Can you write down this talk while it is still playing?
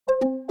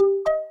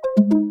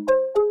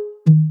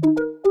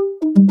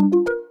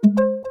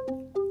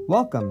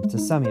Welcome to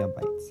Semio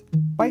Bites,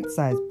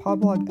 bite-sized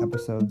podblog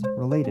episodes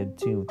related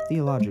to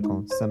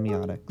theological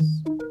semiotics.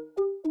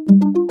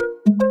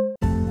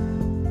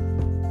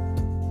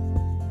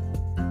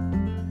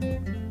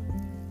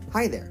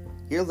 Hi there,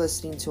 you're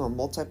listening to a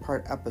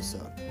multi-part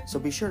episode, so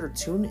be sure to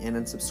tune in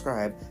and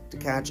subscribe to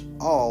catch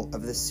all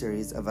of this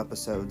series of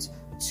episodes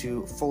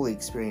to fully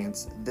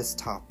experience this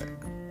topic.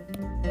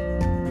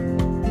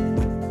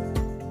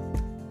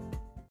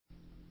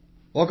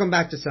 Welcome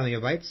back to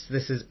Semio Bites.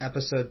 This is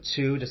episode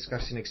 2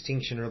 discussing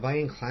Extinction,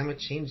 Rebellion, Climate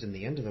Change, and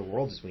the End of the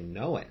World as we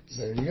know it.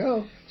 There you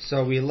go.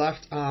 So we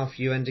left off,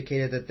 you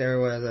indicated that there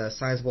was a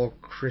sizable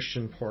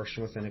Christian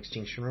portion within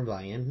Extinction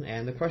Rebellion,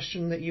 and the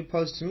question that you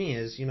posed to me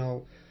is,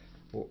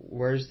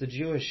 where's the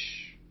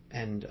Jewish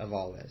end of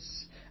all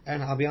this?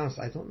 And I'll be honest,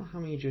 I don't know how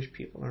many Jewish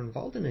people are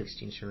involved in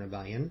Extinction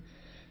Rebellion.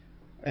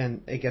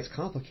 And it gets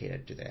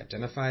complicated. Do they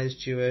identify as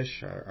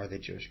Jewish? Are they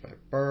Jewish by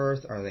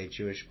birth? Are they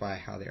Jewish by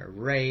how they are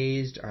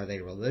raised? Are they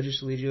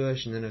religiously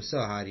Jewish? And then if so,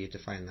 how do you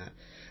define that?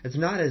 It's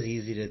not as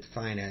easy to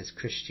define as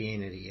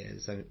Christianity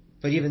is.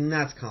 But even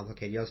that's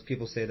complicated. You have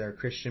people say they're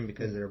Christian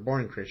because they're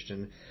born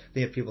Christian.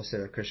 Then you have people say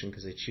they're Christian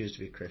because they choose to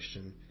be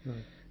Christian. Right.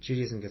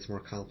 Judaism gets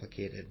more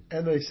complicated.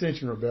 And the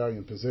Extinction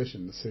Rebellion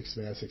position, the sixth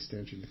mass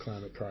extinction, the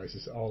climate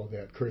crisis, all of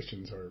that,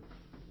 Christians are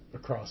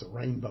across a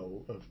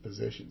rainbow of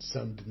positions.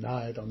 Some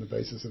deny it on the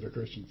basis of their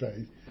Christian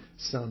faith.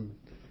 Some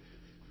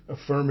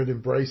affirm it,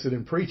 embrace it,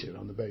 and preach it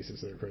on the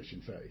basis of their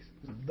Christian faith.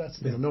 That's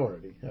the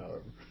minority,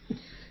 however.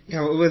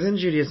 Within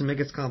Judaism, it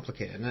gets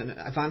complicated. And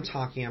if I'm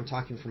talking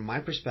from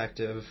my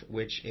perspective,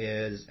 which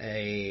is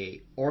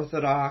a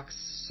Orthodox,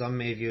 some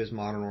may view as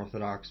modern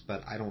Orthodox,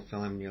 but I don't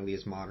feel I'm nearly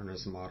as modern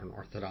as the modern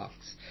Orthodox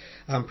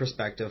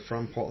perspective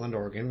from Portland,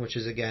 Oregon, which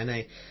is, again,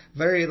 a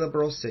very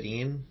liberal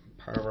city and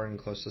part of our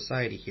enclosed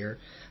society here.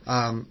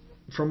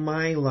 From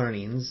my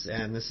learnings,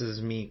 and this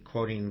is me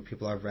quoting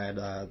people I've read,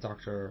 Rabbi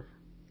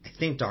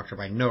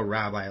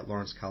at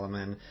Lawrence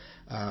Kellerman,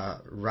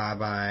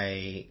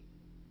 Rabbi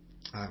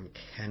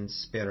Ken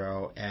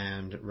Spiro,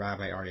 and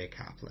Rabbi Aryeh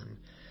Kaplan.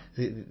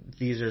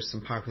 These are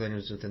some popular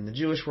names within the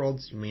Jewish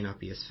world you may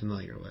not be as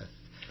familiar with.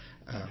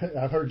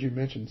 I've heard you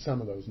mention some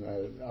of those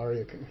now.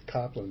 Aryeh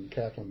Kaplan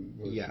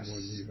was yes.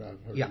 one I've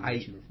heard you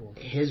mention before.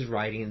 His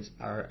writings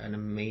are an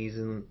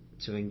amazing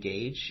to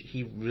engage.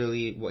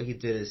 What he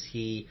did is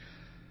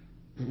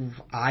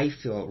I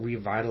feel,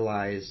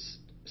 revitalized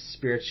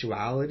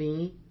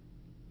spirituality,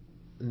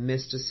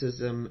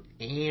 mysticism,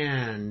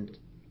 and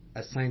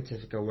a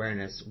scientific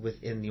awareness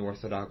within the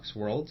Orthodox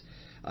world.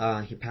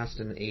 He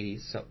passed in the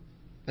 80s, so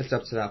it's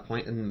up to that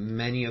point, and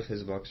many of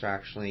his books are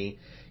actually,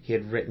 he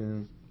had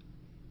written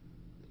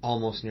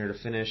almost near to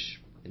finish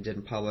and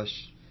didn't publish.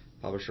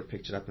 Publisher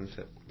picked it up and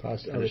Are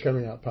they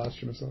coming out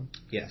posthumously?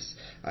 Yes.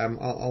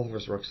 All of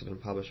his works have been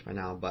published by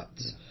now, but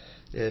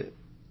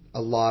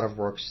a lot of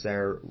works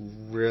there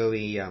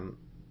really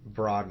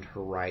broadened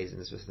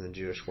horizons within the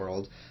Jewish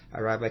world.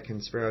 Rabbi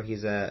Ken Spiro,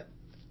 he's a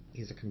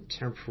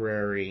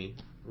contemporary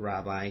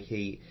rabbi.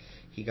 He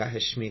got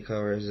his shmika,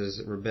 or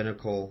his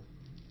rabbinical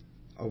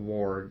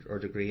award or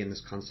degree in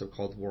this concept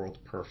called World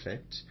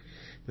Perfect.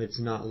 But it's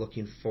not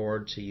looking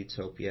forward to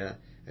utopia.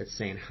 It's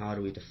saying, how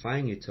do we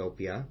define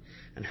utopia,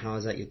 and how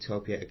is that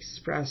utopia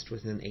expressed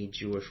within a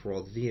Jewish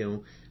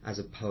worldview as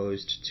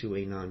opposed to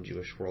a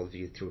non-Jewish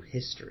worldview through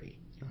history?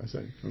 I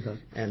see. Okay.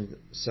 And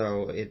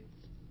so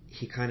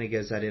he kind of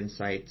gives that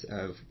insight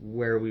of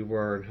where we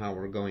were and how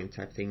we're going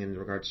type thing in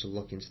regards to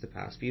looking to the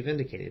past. But you've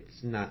indicated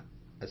it's not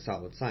a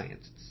solid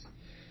science. It's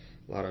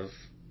a lot of,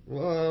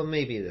 well,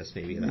 maybe this,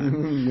 maybe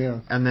that.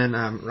 Yeah. And then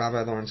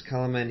Rabbi Lawrence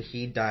Kellerman,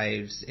 he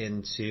dives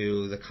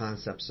into the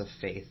concepts of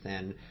faith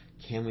and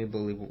can we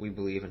believe what we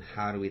believe, and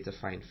how do we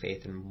define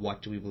faith, and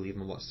what do we believe,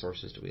 and what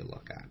sources do we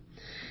look at?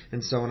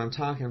 And so when I'm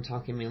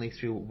talking mainly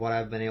through what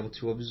I've been able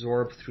to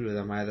absorb through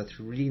them, either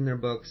through reading their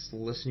books,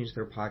 listening to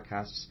their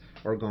podcasts,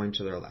 or going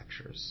to their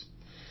lectures.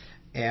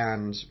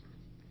 And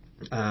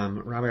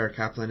Rabbi Aryeh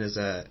Kaplan is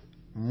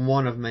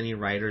one of many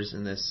writers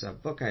in this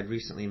book I had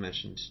recently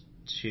mentioned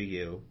to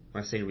you.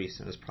 When I say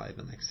recent, it's probably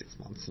been like 6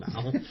 months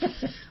now.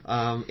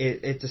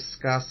 It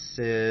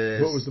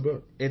discusses... What was the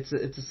book? It's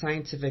a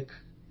scientific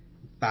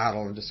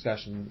battle and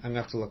discussion. I'm going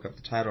to have to look up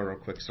the title real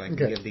quick so I can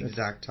give the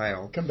exact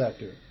title. Come back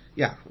to it.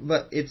 Yeah,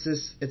 but it's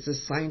a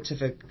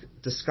scientific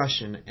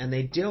discussion, and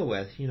they deal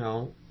with,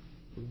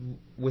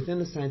 within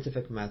the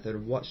scientific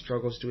method, what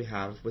struggles do we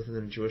have within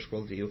the Jewish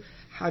worldview?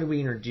 How do we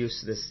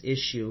introduce this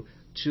issue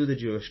to the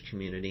Jewish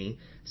community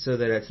so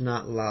that it's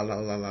not la la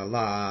la la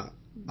la,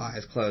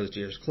 eyes closed,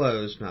 ears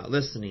closed, not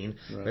listening,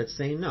 right. But it's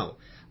saying no.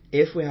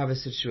 If we have a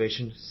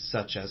situation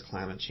such as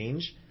climate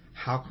change,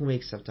 how can we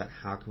accept that?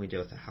 How can we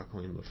deal with it? How can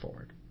we move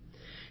forward?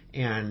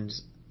 And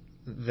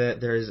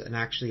there's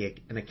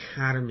actually an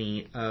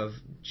academy of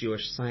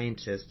Jewish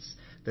scientists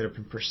that have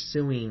been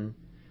pursuing,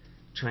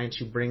 trying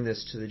to bring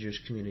this to the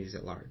Jewish communities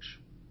at large.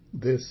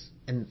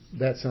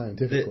 That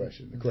scientific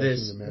question, the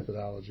question of the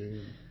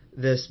methodology.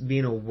 This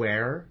being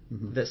aware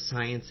that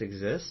science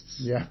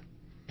exists. Yeah.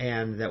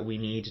 and that we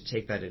need to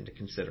take that into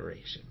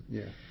consideration.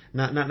 Yeah.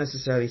 Not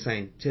necessarily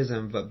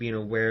scientism, but being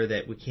aware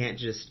that we can't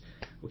just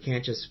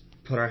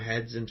put our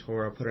heads in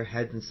Torah, put our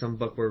heads in some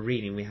book we're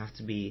reading. We have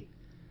to be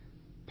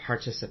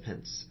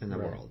participants in the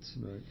world.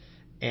 Right.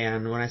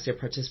 And when I say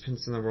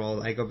participants in the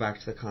world, I go back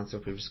to the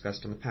concept we've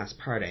discussed in the past,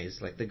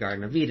 pardes, like the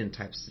Garden of Eden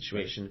type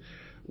situation.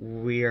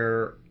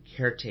 We're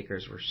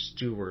caretakers, we're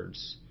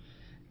stewards.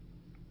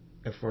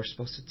 If we're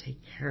supposed to take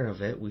care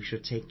of it, we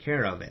should take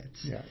care of it.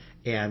 Yeah.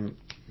 And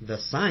the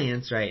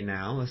science right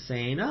now is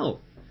saying, oh,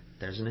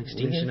 there's an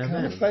extinction event. We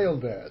kind of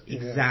failed that.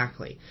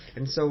 Exactly. Yeah.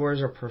 And so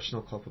where's our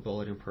personal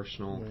culpability and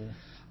personal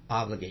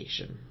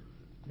obligation?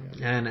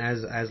 Yeah. And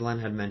as Len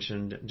had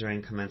mentioned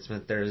during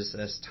commencement, there's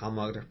this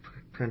Talmudic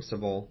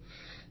principle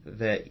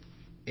that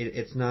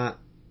it's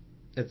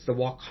the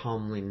walk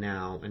calmly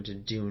now and to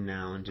do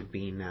now and to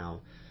be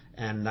now.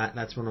 And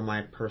that's one of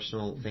my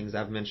personal things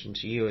I've mentioned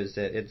to you is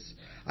that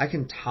I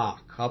can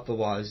talk up the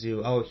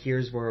wazoo. Oh,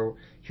 here's where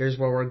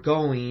we're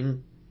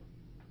going.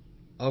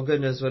 Oh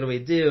goodness, what do we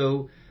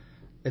do?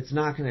 It's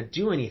not going to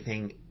do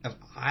anything if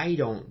I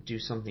don't do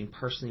something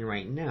personally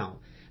right now.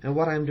 And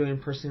what I'm doing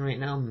personally right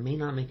now may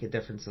not make a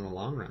difference in the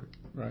long run.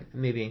 Right. It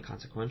may be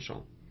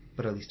inconsequential,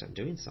 but at least I'm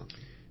doing something.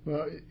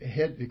 Well,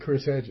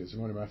 Chris Hedges,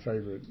 one of my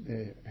favorite,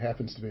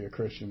 happens to be a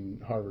Christian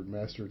Harvard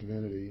Master of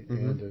Divinity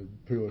and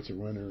a Pulitzer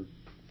winner,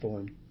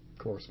 foreign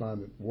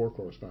correspondent, war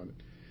correspondent.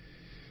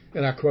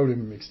 And I quote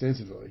him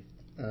extensively.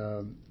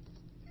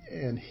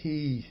 And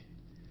he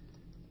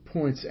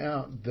points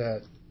out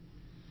that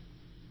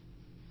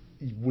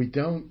we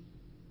don't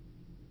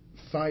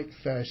fight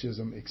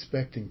fascism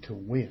expecting to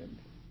win.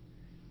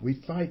 We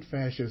fight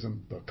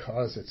fascism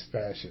because it's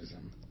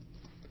fascism.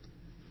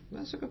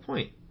 That's a good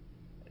point.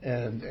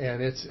 And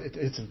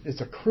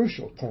it's a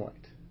crucial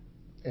point.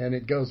 And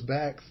it goes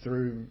back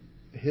through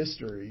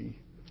history,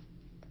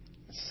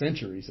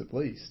 centuries at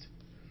least.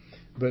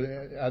 But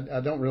I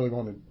don't really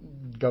want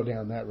to go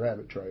down that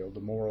rabbit trail,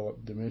 the moral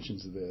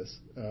dimensions of this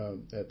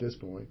at this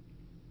point.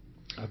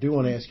 I do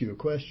want to ask you a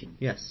question.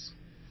 Yes.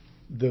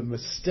 The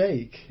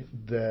mistake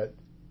that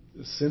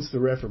since the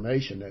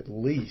Reformation, at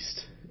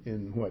least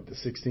in the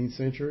 16th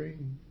century,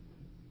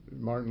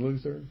 Martin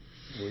Luther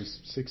was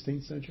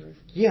 16th century?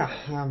 Yeah,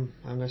 I'm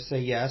going to say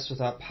yes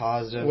without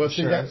positive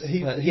assurance. He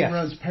yes.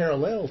 runs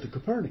parallel to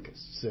Copernicus,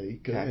 see?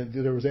 Okay. And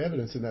there was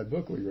evidence in that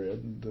book we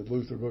read, the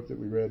Luther book that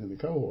we read in the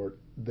cohort,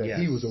 that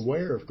he was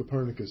aware of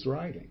Copernicus'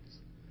 writings.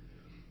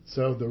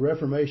 So the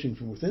Reformation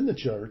from within the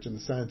church and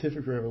the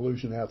scientific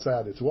revolution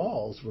outside its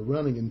walls were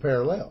running in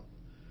parallel.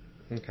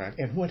 Okay.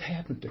 And what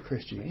happened to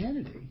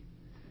Christianity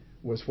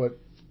was what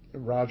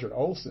Roger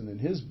Olson in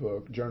his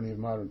book, Journey of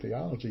Modern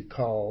Theology,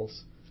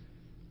 calls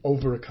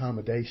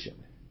over-accommodation.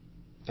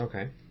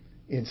 Okay.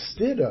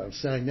 Instead of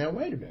saying, now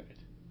wait a minute,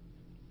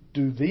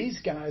 do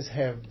these guys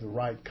have the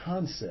right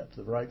concept,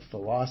 the right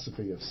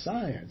philosophy of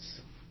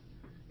science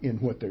in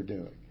what they're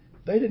doing?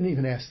 They didn't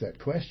even ask that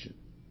question.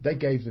 They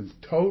gave them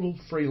total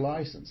free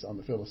license on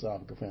the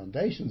philosophical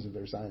foundations of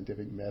their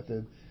scientific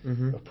method,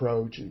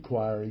 approach,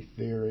 inquiry,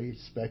 theory,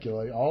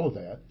 speculate, all of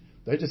that.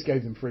 They just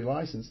gave them free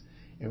license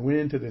and went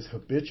into this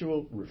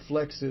habitual,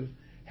 reflexive,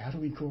 how do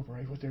we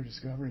incorporate what they're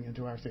discovering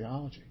into our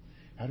theology?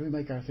 How do we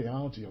make our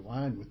theology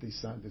aligned with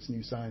this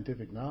new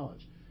scientific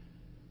knowledge?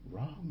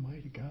 Wrong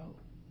way to go.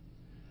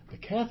 The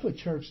Catholic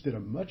Church did a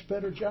much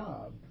better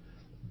job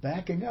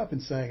backing up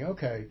and saying,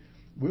 okay,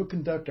 we'll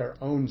conduct our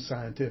own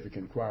scientific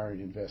inquiry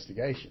and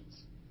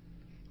investigations.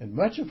 And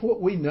much of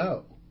what we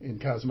know in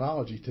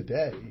cosmology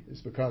today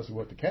is because of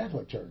what the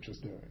Catholic Church was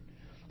doing.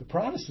 The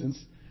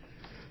Protestants,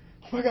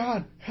 oh my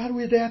God, how do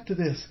we adapt to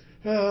this?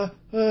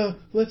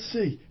 Let's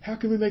see. How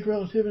can we make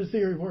relativity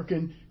theory work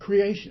in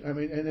creation? I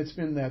mean, and it's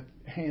been that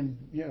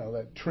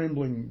that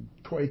trembling,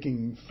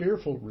 quaking,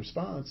 fearful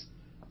response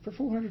for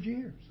 400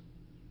 years.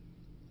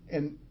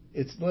 And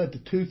it's led to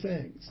two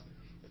things.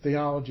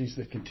 Theologies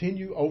that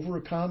continue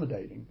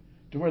over-accommodating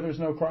to where there's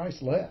no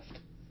Christ left.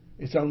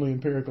 It's only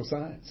empirical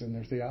science in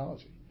their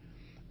theology.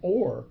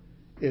 Or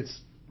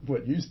it's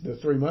what used the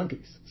three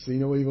monkeys: see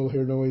no evil,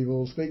 hear no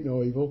evil, speak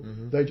no evil.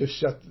 They just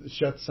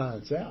shut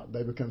science out.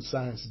 They become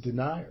science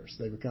deniers.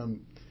 They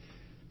become,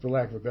 for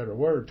lack of a better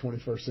word,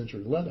 21st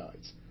century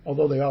Luddites.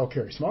 Although they all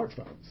carry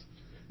smartphones.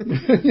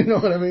 You know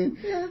what I mean?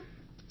 Yeah.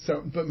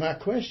 So, but my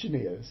question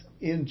is,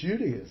 in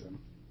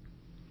Judaism,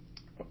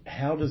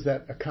 how does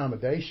that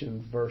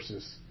accommodation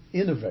versus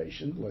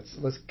innovation?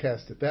 Let's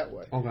cast it that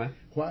way. Okay.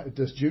 Why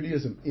does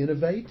Judaism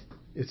innovate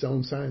its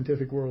own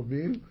scientific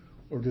worldview,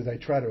 or do they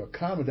try to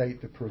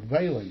accommodate the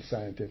prevailing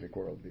scientific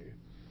worldview?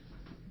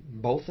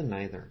 Both and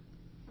neither.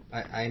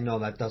 I know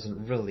that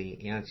doesn't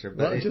really answer,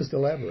 but just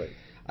elaborate.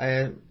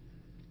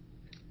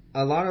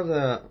 A lot of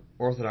the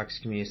Orthodox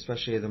community,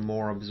 especially the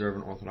more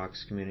observant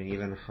Orthodox community,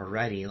 even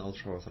Haredi,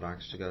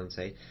 ultra-Orthodox, to go and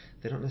say,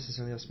 they don't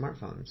necessarily have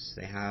smartphones.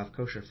 They have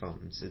kosher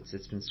phones.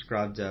 It's been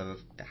scrubbed of,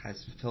 it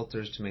has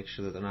filters to make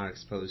sure that they're not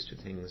exposed to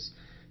things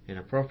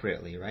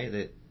inappropriately, right?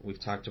 That we've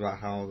talked about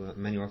how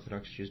many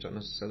Orthodox Jews don't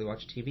necessarily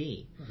watch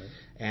TV, Right.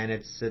 and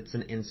it's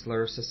an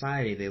insular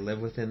society. They live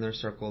within their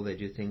circle. They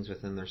do things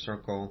within their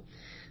circle.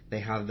 They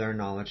have their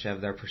knowledge,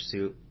 have their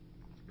pursuit.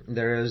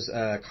 There is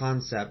a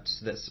concept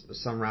that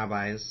some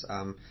rabbis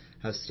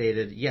have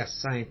stated, yes,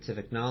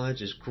 scientific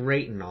knowledge is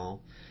great and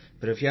all,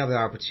 but if you have the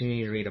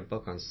opportunity to read a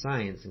book on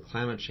science and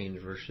climate change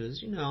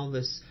versus,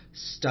 this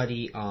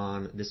study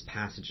on this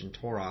passage in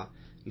Torah,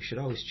 you should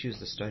always choose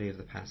the study of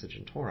the passage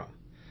in Torah.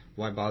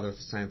 Why bother with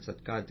the science?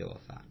 Let God deal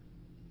with that.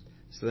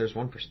 So there's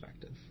one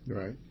perspective.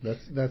 Right.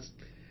 That's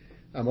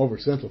I'm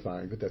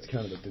oversimplifying, but that's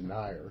kind of a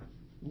denier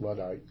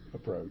Luddite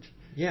approach.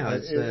 Yeah,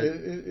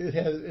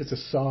 it's a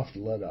soft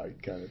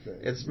Luddite kind of thing.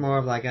 It's more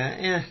of like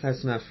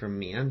that's not for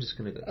me. I'm just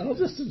going to go. I'll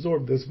just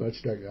absorb this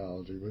much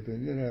technology, but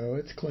then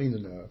it's clean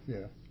enough.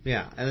 Yeah.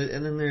 Yeah,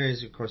 and then there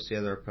is, of course, the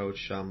other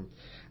approach.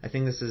 I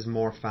think this is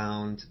more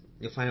found.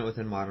 You'll find it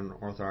within modern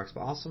Orthodox,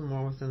 but also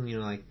more within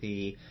like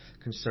the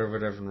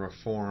conservative and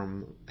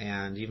Reform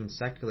and even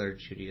secular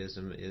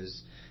Judaism.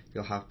 Is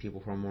you'll have people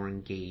who are more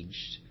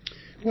engaged.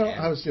 Well,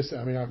 I'm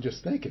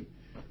just thinking.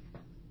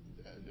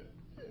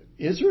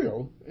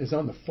 Israel is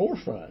on the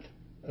forefront,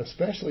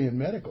 especially in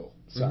medical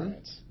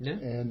science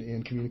and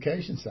in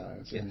communication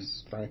science, and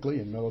frankly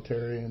in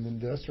military and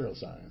industrial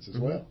science as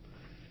well.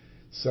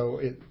 So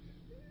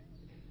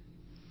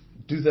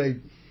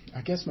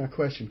I guess my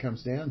question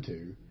comes down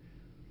to,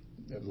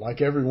 like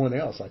everyone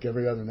else, like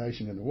every other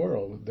nation in the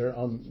world, they're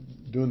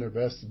doing their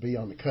best to be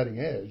on the cutting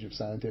edge of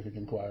scientific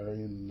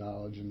inquiry and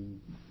knowledge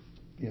and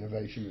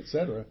innovation,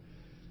 etc.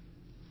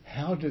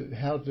 How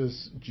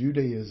does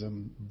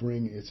Judaism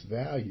bring its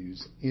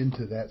values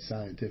into that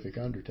scientific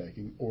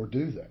undertaking, or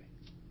do they?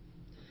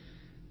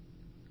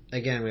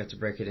 Again, we have to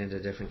break it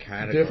into different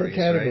categories.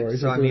 Right?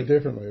 So do it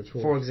differently, of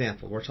course. For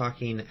example, we're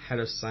talking head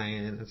of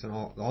science and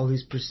all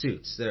these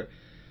pursuits.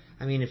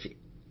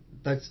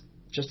 That's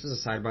just as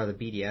a sidebar, the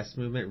BDS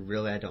movement,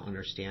 really I don't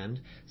understand.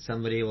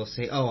 Somebody will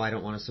say, I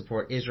don't want to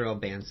support Israel,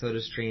 ban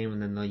SodaStream,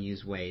 and then they'll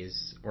use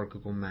Waze or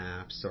Google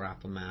Maps or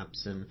Apple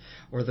Maps,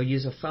 or they'll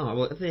use a phone.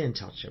 Well, the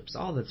Intel chips,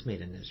 all that's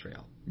made in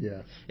Israel.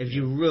 Yeah. If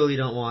you really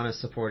don't want to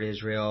support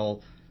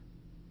Israel,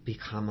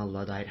 become a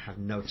Luddite, have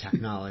no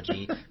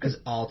technology, because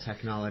all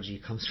technology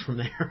comes from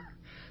there.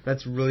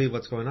 That's really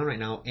what's going on right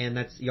now,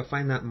 and you'll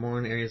find that more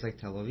in areas like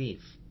Tel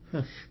Aviv.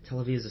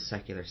 Tel Aviv is a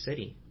secular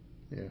city.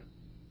 Yeah.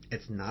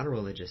 It's not a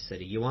religious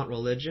city. You want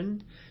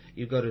religion?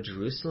 You go to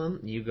Jerusalem.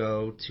 You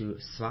go to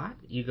Svat.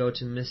 You go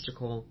to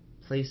mystical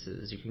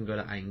places. You can go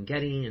to Ein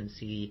Gedi and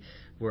see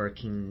where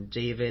King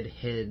David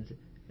hid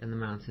in the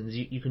mountains.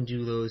 You can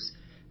do those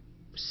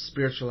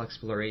spiritual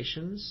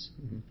explorations.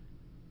 Mm-hmm.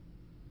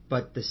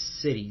 But the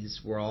cities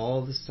where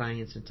all the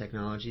science and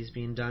technology is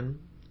being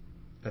done,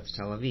 that's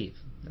Tel Aviv.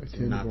 That's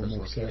not those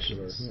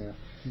locations. Yeah.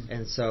 Mm-hmm.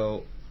 And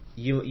so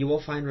you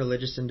will find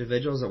religious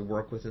individuals that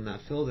work within that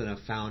field and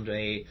have found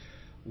a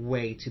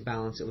way to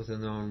balance it within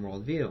their own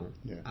worldview.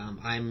 Yeah.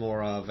 I'm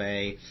more of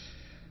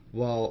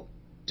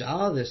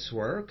this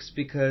works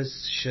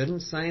because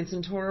shouldn't science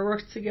and Torah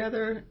work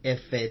together?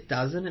 If it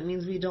doesn't, it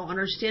means we don't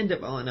understand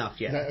it well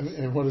enough yet.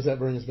 And what does that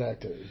bring us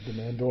back to? The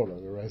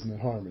mandorla, the resonant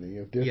harmony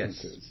of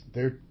differences. Yes.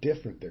 They're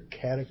different. They're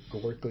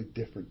categorically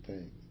different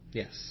things.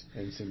 Yes.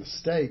 And it's a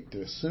mistake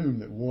to assume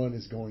that one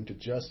is going to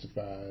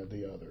justify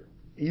the other.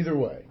 Either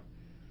way,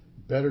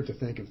 better to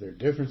think of their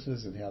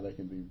differences and how they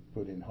can be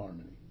put in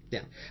harmony.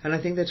 Yeah, and I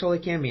think they totally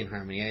can be in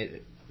harmony.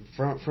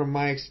 From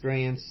my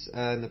experience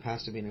in the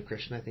past of being a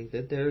Christian, I think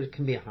that there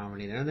can be a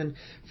harmony there. And then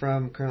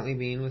from currently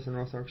being within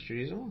Orthodox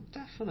Judaism,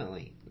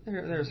 definitely.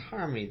 There's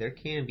harmony. There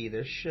can be.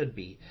 There should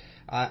be.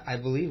 I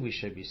believe we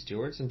should be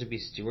stewards, and to be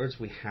stewards,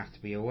 we have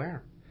to be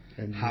aware.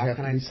 And you have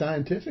to be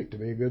scientific to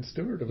be a good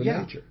steward of a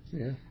nature.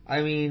 Yeah.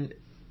 I mean,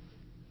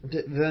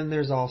 then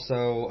there's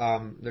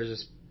also there's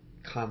this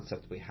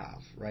concept we have,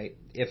 right?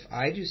 If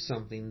I do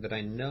something that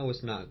I know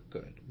is not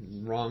good,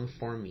 wrong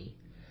for me,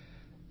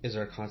 is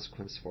there a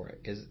consequence for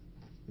it?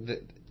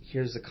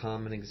 Here's a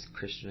common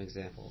Christian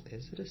example.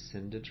 Is it a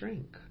sin to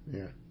drink?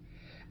 Yeah.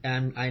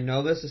 And I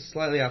know this is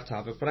slightly off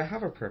topic, but I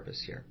have a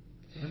purpose here.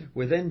 Right.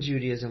 Within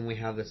Judaism, we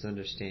have this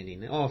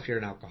understanding. If you're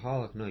an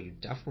alcoholic, no, you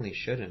definitely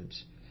shouldn't.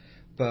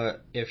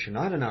 But if you're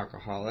not an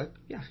alcoholic,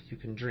 yeah, you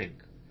can drink.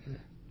 Yeah.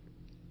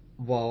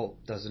 Well,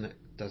 doesn't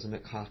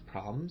it cause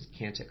problems?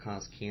 Can't it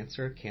cause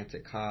cancer? Can't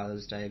it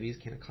cause diabetes?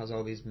 Can't it cause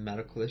all these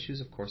medical issues?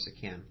 Of course it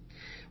can.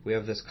 We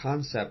have this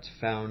concept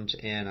found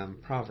in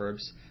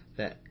Proverbs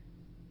that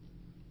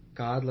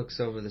God looks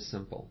over the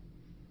simple.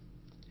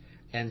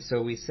 And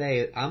so we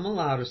say, I'm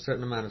allowed a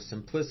certain amount of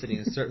simplicity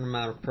and a certain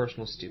amount of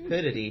personal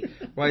stupidity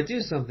where I do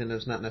something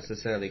that's not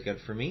necessarily good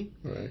for me.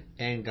 Right.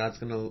 And God's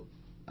going to,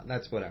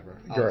 that's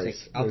whatever.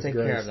 I'll take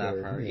care of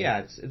that part.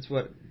 Yeah, it's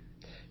what...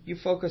 You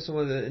focus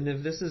on it, and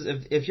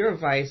if your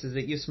vice is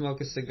that you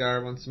smoke a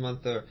cigar once a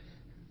month,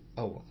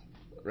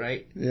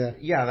 right? Yeah.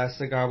 Yeah, that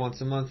cigar once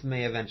a month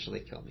may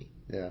eventually kill me.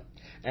 Yeah.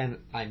 And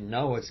I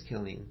know it's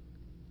killing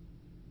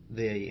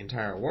the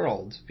entire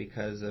world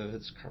because of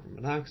its carbon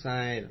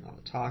monoxide and all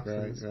the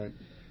toxins. Right.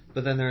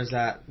 But then there's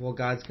that, well,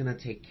 God's going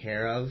to take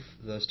care of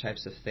those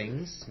types of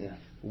things. Yeah.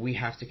 We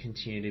have to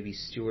continue to be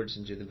stewards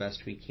and do the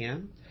best we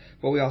can.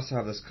 But we also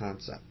have this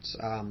concept.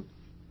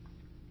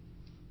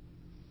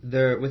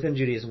 Within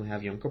Judaism, we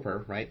have Yom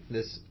Kippur, right?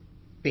 This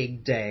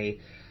big day.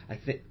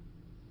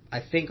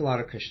 I think a lot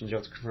of Christians, you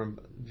have to confirm,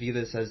 view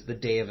this as the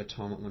Day of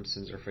Atonement when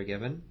sins are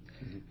forgiven.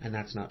 Mm-hmm. And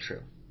that's not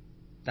true.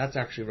 That's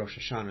actually Rosh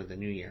Hashanah, the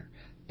New Year.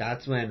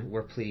 That's when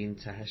we're pleading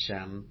to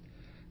Hashem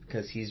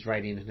because he's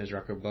writing in his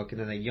record book.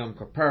 And then at Yom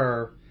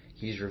Kippur,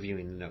 he's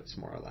reviewing the notes,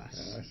 more or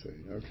less. I see.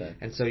 Okay.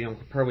 And so Yom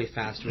Kippur, we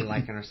fast, we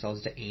liken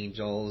ourselves to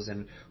angels,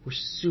 and we're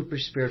super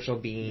spiritual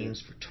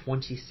beings for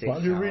 26 hours.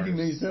 While you're reading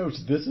these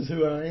notes, this is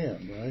who I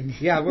am,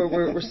 right? Yeah,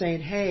 we're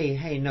saying,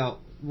 hey, no.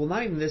 Well,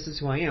 not even this is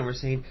who I am. We're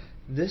saying,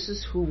 this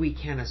is who we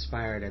can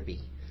aspire to be.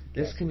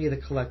 This can be the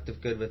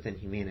collective good within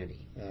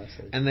humanity. I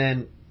see. And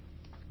then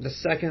the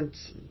second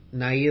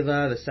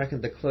Naila,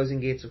 the closing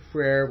gates of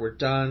prayer, we're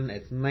done.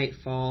 It's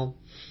nightfall.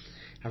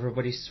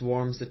 Everybody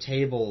swarms the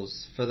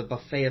tables for the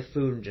buffet of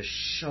food and just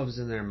shoves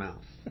in their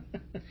mouth.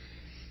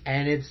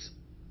 And it's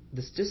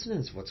this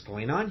dissonance, what's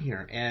going on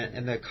here?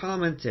 And the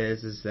comment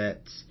is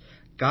that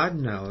God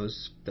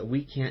knows that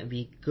we can't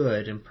be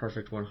good and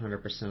perfect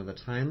 100% of the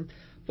time,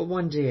 but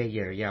one day a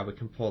year, yeah, we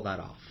can pull that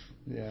off.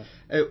 Yeah.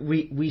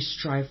 We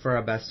strive for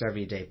our best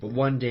every day, but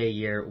one day a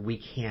year,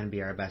 we can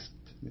be our best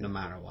no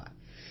matter what.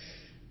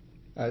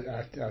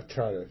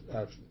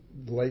 I've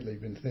lately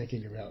been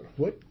thinking about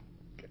what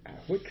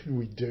can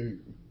we do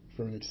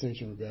from an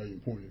Extinction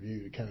Rebellion point of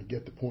view to kind of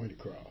get the point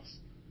across.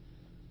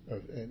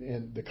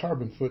 And the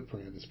carbon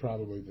footprint is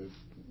probably the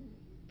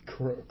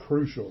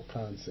crucial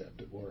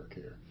concept at work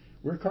here.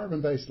 We're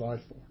carbon-based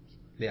life forms.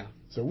 Yeah.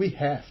 So we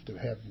have to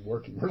have a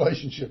working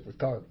relationship with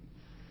carbon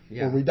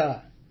or we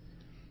die.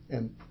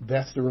 And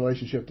that's the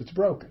relationship that's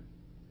broken.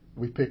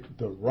 We picked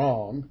the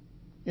wrong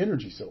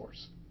energy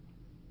source.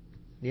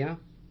 Yeah.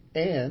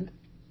 And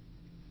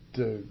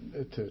to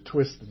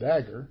twist the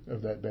dagger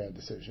of that bad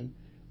decision,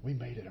 we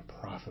made it a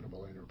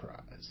profitable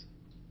enterprise.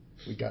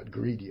 We got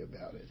greedy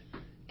about it.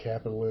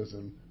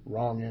 Capitalism,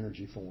 wrong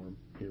energy form,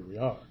 here we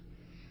are.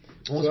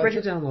 Well, let's break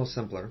it down a little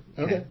simpler.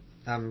 Okay.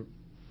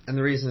 And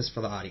the reason is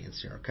for the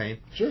audience here, okay?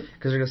 Sure.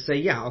 Because they're going to say,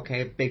 yeah,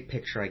 okay, big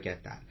picture, I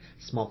get that.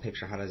 Small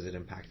picture, how does it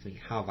impact me?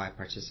 How have I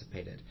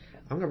participated?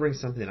 I'm going to bring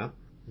something up.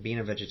 Being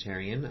a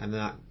vegetarian, I'm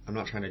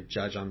not trying to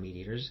judge on meat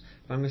eaters,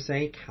 but I'm going to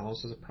say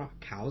cows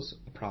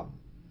a problem.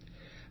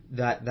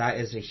 That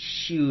is a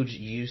huge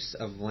use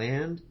of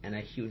land and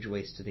a huge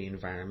waste to the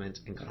environment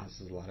and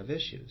causes a lot of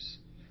issues.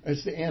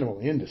 It's the animal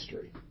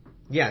industry.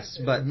 Yes,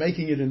 but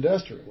making it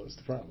industrial is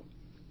the problem.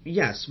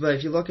 Yes, but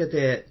if you look at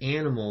the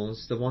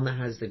animals, the one that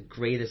has the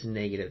greatest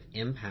negative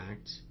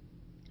impact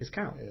is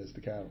cow. Is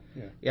the cow,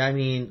 yeah. Yeah, I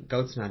mean,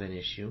 goat's not an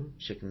issue.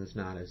 Chicken is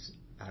not as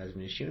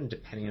an issue, and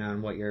depending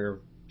on what your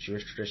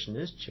Jewish tradition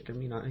is, chicken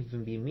may not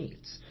even be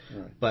meat.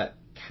 Right. But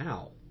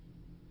cow,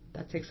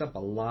 that takes up a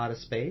lot of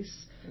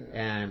space,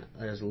 and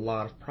there's a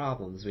lot of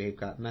problems. We've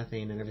got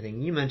methane and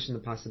everything. You mentioned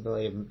the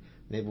possibility of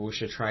maybe we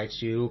should try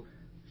to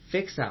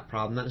fix that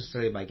problem, not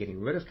necessarily by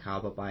getting rid of cow,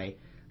 but by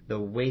the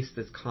waste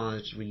that's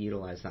caused,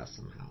 reutilize that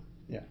somehow.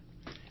 Yeah.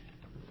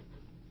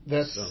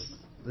 Is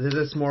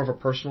this more of a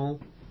personal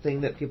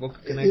thing that people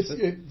can connect with?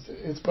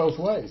 It's both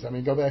ways. I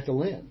mean, go back to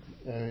Lynn.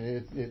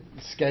 It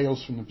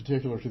scales from the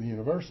particular to the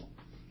universal.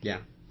 Yeah.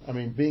 I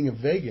mean, being a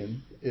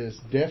vegan is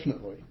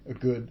definitely a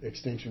good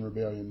Extinction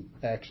Rebellion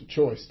action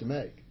choice to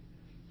make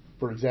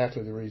for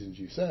exactly the reasons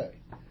you say.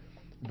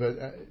 But,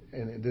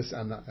 and this,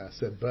 I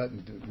said but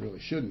and really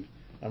shouldn't.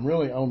 I'm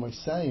really only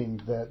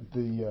saying that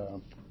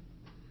the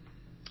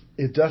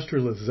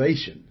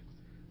industrialization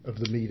of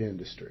the meat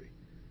industry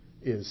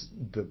is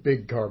the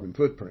big carbon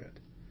footprint.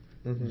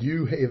 Mm-hmm.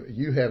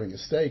 You having a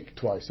steak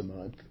twice a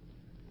month,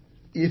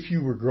 if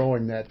you were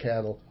growing that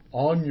cattle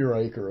on your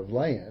acre of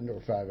land,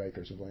 or 5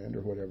 acres of land,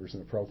 or whatever's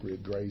an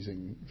appropriate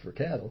grazing for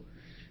cattle,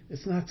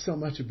 it's not so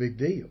much a big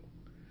deal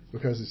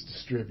because it's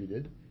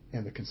distributed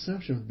and the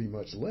consumption would be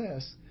much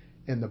less,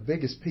 and the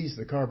biggest piece of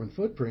the carbon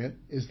footprint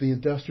is the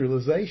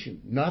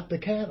industrialization, not the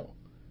cattle.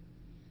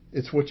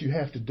 It's what you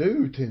have to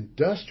do to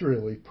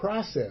industrially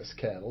process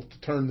cattle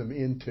to turn them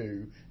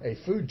into a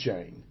food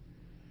chain.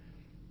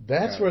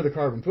 That's where the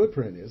carbon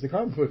footprint is. The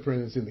carbon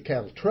footprint is in the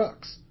cattle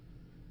trucks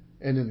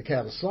and in the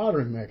cattle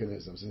slaughtering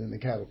mechanisms and in the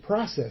cattle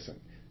processing.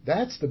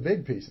 That's the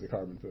big piece of the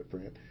carbon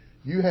footprint.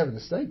 You having a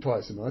steak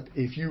twice a month,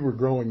 if you were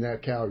growing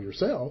that cow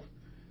yourself,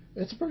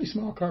 it's a pretty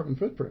small carbon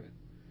footprint.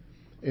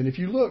 And if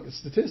you look,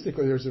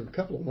 statistically, there's a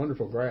couple of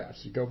wonderful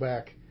graphs. You go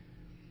back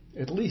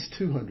at least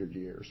 200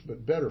 years,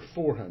 but better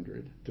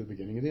 400 to the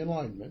beginning of the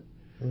Enlightenment,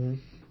 mm-hmm.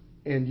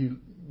 and you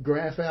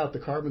graph out the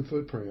carbon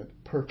footprint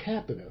per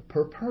capita,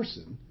 per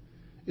person.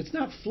 It's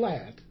not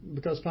flat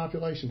because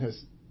population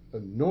has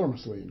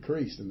enormously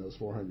increased in those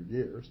 400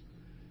 years,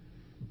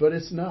 but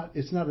it's not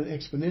an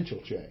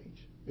exponential change.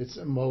 It's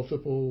a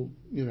multiple,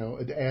 an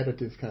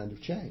additive kind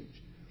of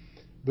change.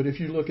 But if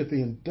you look at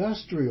the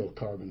industrial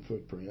carbon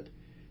footprint,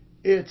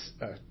 it's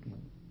a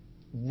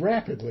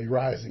rapidly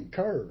rising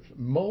curve,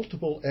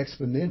 multiple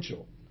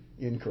exponential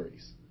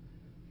increase.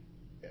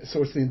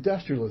 So it's the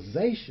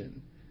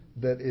industrialization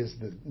that is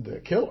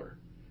the killer.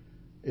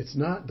 It's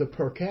not the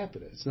per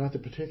capita. It's not the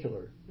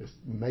particular. It's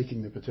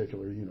making the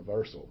particular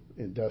universal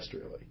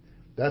industrially.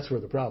 That's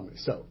where the problem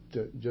is. So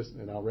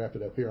and I'll wrap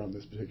it up here on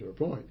this particular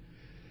point.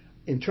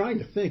 In trying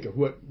to think of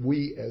what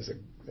we as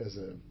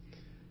a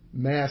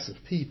mass of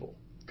people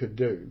could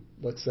do,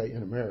 let's say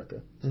in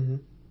America, Mm-hmm.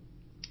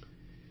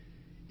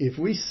 if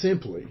we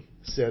simply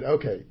said,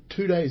 okay,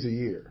 2 days a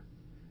year,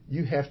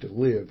 you have to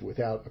live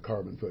without a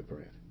carbon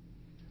footprint.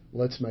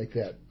 Let's make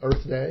that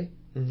Earth Day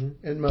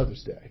Mm-hmm. and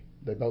Mother's Day.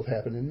 They both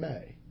happen in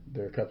May.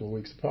 They're a couple of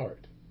weeks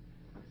apart.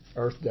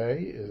 Earth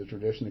Day is a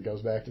tradition that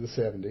goes back to the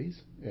 70s,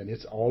 and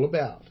it's all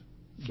about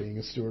being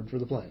a steward for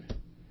the planet.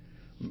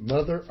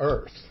 Mother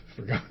Earth,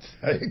 for God's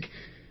sake,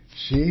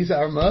 she's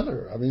our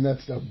mother. I mean,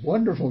 that's a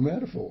wonderful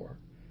metaphor.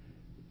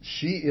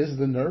 She is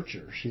the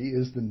nurture. She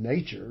is the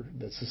nature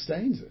that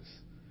sustains us.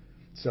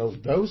 So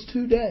those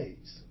 2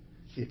 days,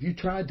 if you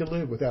tried to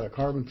live without a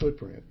carbon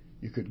footprint,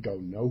 you could go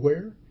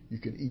nowhere. You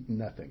could eat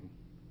nothing.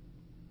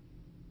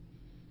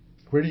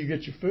 Where do you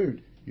get your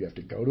food? You have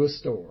to go to a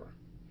store.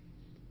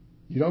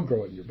 You don't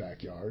grow it in your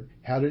backyard.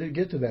 How did it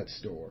get to that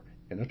store?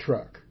 In a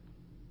truck.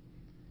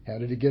 How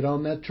did it get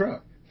on that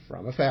truck?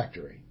 From a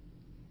factory.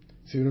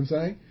 See what I'm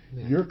saying?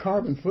 Yeah. Your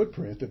carbon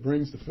footprint that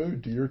brings the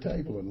food to your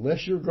table,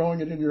 unless you're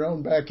growing it in your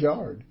own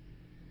backyard,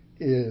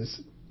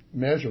 is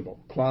measurable,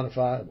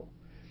 quantifiable.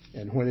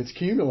 And when it's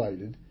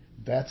accumulated,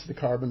 that's the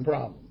carbon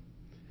problem.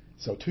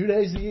 So 2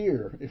 days a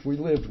year, if we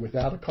lived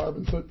without a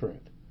carbon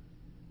footprint,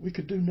 we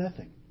could do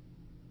nothing.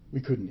 We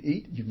couldn't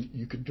eat.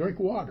 You could drink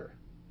water,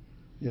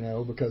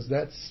 because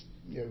that's,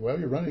 well,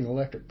 you're running an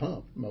electric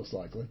pump, most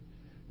likely,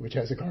 which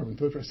has a carbon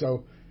footprint.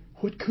 So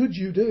what could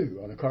you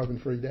do on a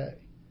carbon-free day?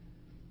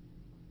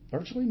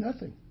 Virtually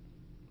nothing.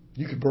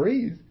 You could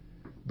breathe,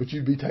 but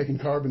you'd be taking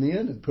carbon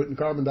in and putting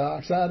carbon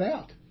dioxide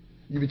out.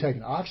 You'd be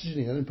taking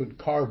oxygen in and putting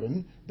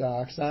carbon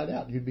dioxide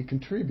out. You'd be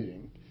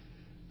contributing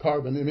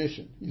carbon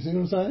emission. You see what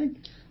I'm saying?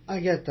 I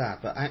get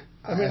that, but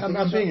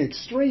I'm being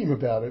extreme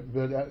about it,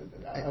 but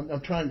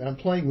I'm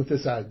playing with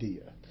this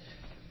idea.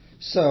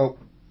 So,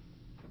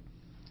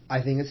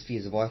 I think it's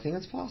feasible. I think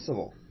it's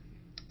possible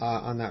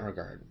on that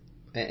regard.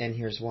 And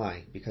here's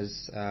why.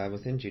 Because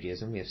within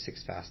Judaism, we have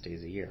 6 fast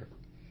days a year.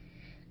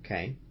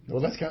 Okay?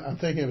 Well, I'm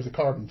thinking it was a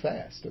carbon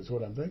fast. That's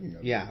what I'm thinking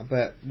of. Yeah,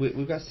 but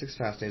we've got 6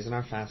 fast days, and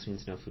our fast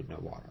means no food, no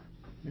water.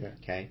 Yeah.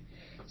 Okay?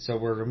 So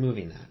we're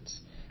removing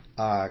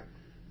that.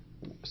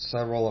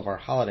 Several of our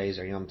holidays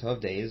are Yom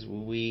Tov days.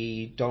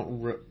 We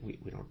don't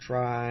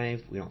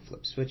drive. We don't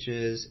flip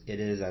switches. It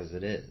is as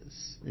it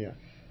is. Yeah.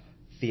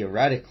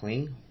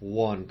 Theoretically,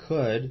 one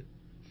could,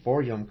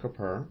 for Yom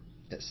Kippur,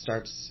 it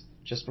starts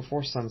just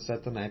before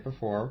sunset the night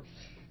before,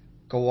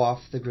 go off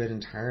the grid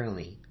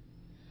entirely.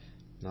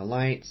 No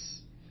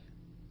lights.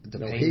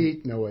 No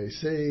heat, no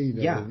AC.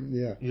 Yeah.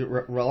 You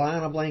rely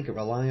on a blanket.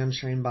 Rely on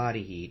sharing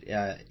body heat.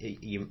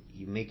 You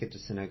make it to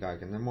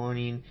synagogue in the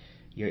morning.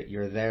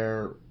 You're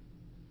there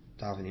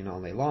davening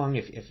all day long.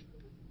 If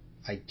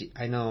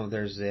I know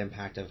there's the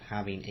impact of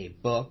having a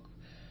book,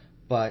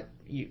 but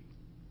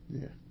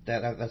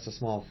that's a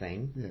small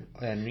thing.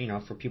 Yeah.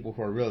 And for people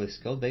who are really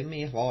skilled, they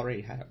may have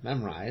already had it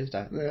memorized.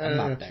 I'm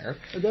not there.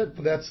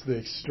 That's the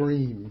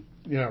extreme,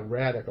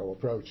 radical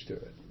approach to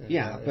it.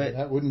 But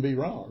that wouldn't be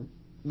wrong.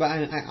 But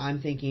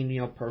I'm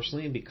thinking,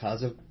 personally,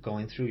 because of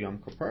going through Yom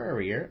Kippur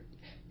every year,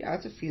 yeah,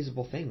 it's a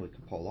feasible thing we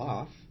could pull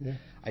off. Yeah.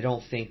 I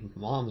don't think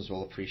moms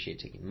will appreciate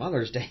taking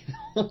Mother's Day,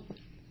 though.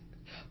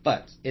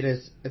 But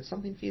it's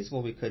something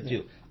feasible we could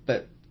do.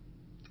 But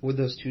would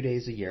those 2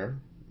 days a year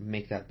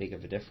make that big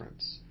of a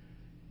difference?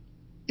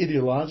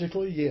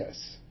 Ideologically,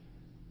 yes.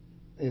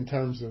 In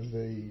terms of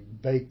the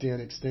baked-in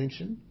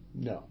extinction,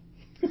 no.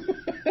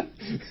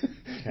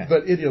 Okay.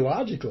 But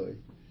ideologically,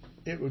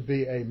 it would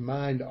be a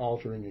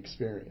mind-altering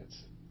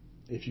experience.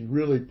 If you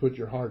really put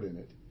your heart in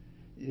it,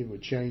 it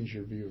would change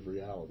your view of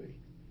reality,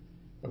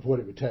 of what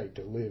it would take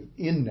to live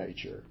in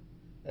nature,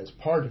 as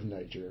part of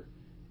nature,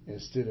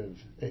 instead of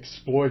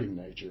exploiting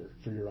nature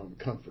for your own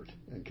comfort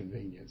and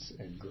convenience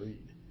and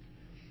greed.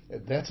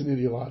 That's an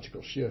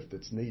ideological shift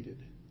that's needed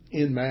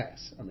en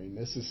masse. I mean,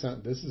 this is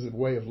a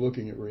way of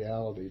looking at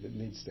reality that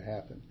needs to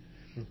happen.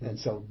 Mm-hmm. And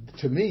so,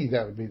 to me,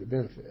 that would be the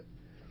benefit.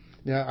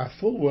 Now, I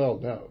full well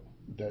know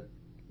that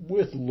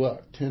with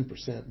luck,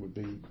 10%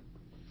 would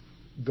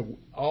go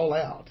all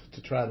out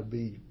to try to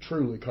be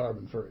truly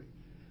carbon-free.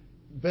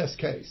 Best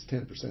case,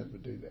 10%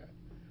 would do that.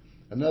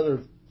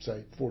 Another,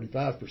 say,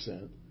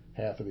 45%,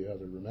 half of the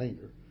other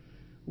remainder,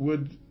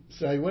 would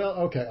say, well,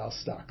 okay, I'll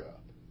stock up.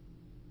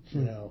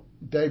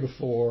 Day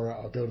before,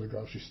 I'll go to the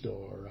grocery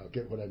store, I'll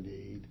get what I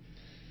need.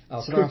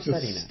 I'll cook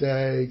the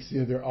steaks.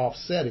 They're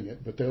offsetting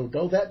it, but they'll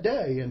go that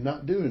day and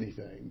not do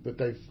anything. But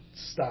they've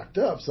stocked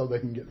up so they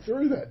can get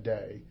through that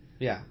day.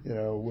 Yeah.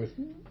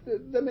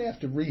 They may have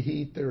to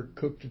reheat their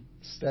cooked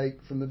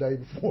steak from the day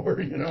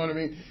before. You know what I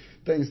mean?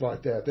 Things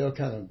like that. They'll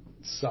kind of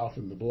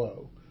soften the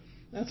blow.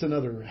 That's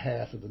another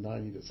half of the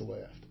 90 that's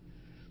left.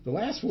 The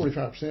last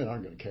 45%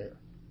 aren't going to care.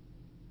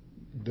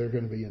 they're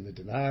going to be in the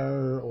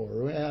denier,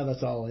 or, well,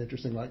 that's all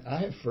interesting. Like,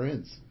 I have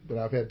friends that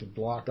I've had to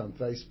block on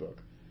Facebook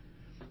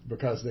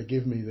because they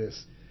give me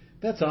this,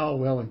 that's all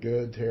well and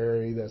good,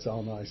 Terry, that's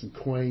all nice and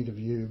quaint of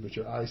you, but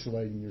you're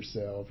isolating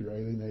yourself, you're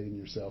alienating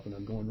yourself, and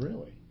I'm going,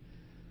 really?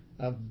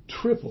 I've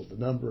tripled the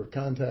number of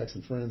contacts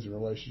and friends and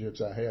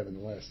relationships I have in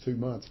the last 2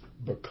 months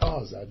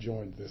because I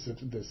joined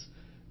this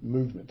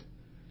movement.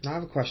 Now I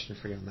have a question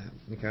for you on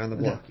that, okay, on the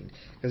blocking,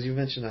 because you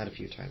mentioned that a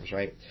few times,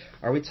 right?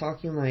 Are we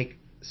talking like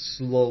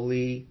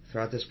slowly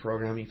throughout this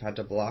program you've had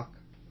to block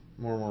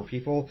more and more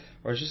people,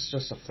 or is this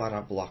just a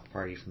flat-out block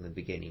party from the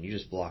beginning? You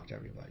just blocked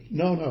everybody.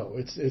 No,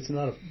 it's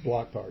not a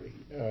block party.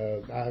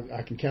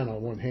 I can count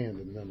on one hand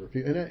the number of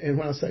people. And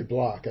when I say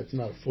block, it's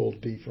not a full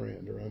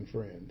defriend or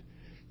unfriend.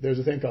 There's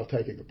a thing called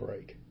taking a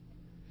break.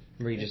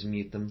 Where you just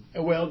mute them?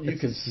 Well, you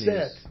can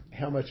set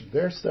how much of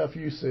their stuff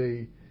you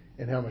see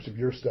and how much of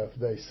your stuff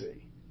they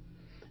see.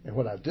 And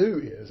what I do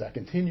is I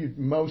continue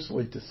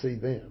mostly to see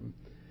them,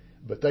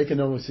 but they can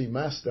only see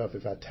my stuff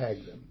if I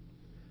tag them.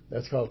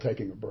 That's called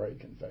taking a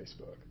break in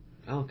Facebook.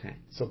 Okay.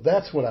 So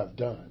that's what I've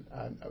done.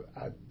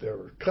 There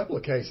were a couple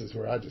of cases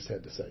where I just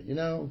had to say,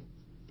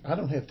 I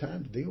don't have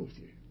time to deal with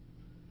you.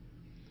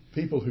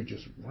 People who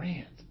just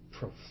rant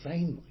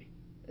profanely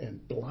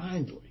and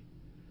blindly,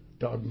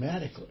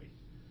 dogmatically,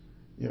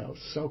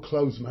 so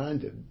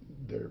close-minded,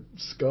 their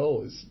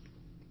skull is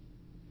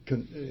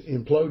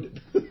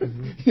imploded.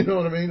 Mm-hmm. You know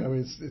what I mean? I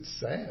mean, it's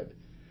sad.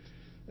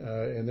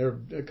 And there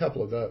are a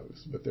couple of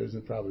those, but there's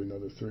probably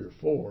another 3 or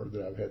 4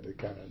 that I've had to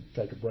kind of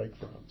take a break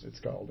from, it's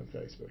called in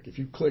Facebook. If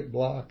you click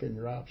block in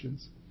your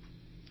options,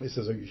 it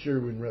says, are you sure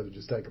we'd rather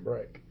just take a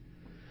break?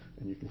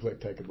 And you can click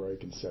take a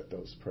break and set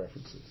those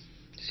preferences.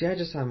 See, I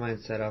just have mine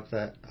set up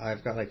that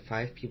I've got like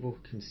 5 people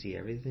who can see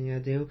everything I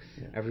do.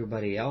 Yeah.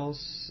 Everybody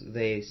else,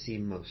 they see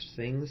most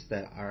things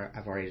that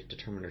I've already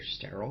determined are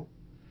sterile.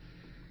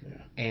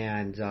 Yeah.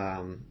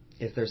 And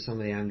if there's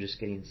somebody I'm just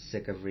getting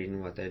sick of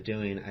reading what they're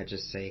doing, I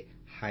just say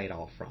hide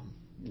all from.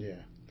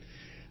 Yeah.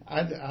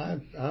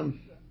 I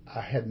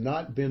had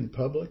not been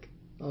public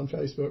on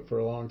Facebook for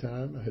a long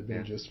time. I had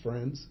been just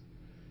friends.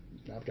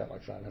 I've got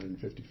like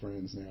 550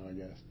 friends now, I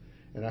guess.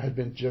 And I had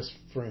been just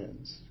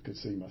friends, could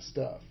see my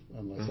stuff,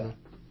 unless I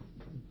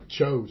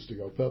chose to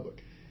go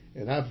public.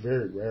 And I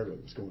very rarely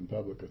was going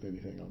public with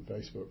anything on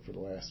Facebook for the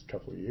last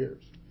couple of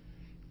years.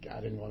 I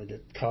didn't want to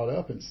get caught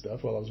up in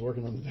stuff while I was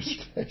working on the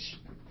dissertation.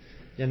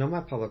 Yeah, no, my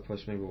public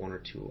posts maybe 1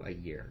 or 2 a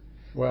year.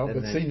 Well,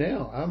 and see,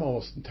 now I'm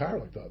almost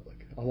entirely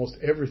public. Almost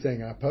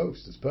everything I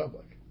post is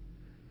public.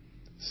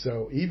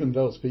 So even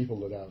those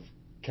people that I've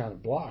kind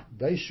of blocked,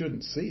 they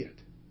shouldn't see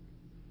it,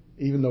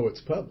 even though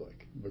it's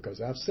public.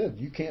 Because I've said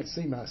you can't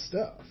see my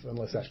stuff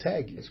unless I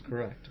tag you. That's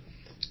correct.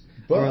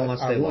 But or unless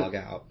they log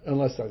out.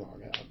 Unless they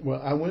log out.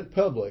 Well, I went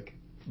public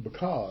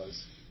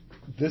because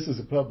this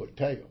is a public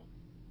tale.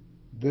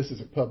 This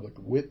is a public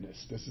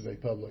witness. This is a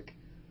public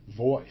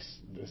voice.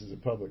 This is a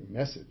public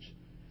message.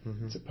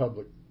 Mm-hmm. It's a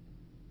public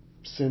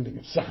sending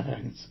of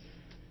signs.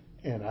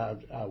 And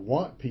I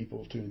want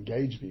people to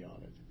engage me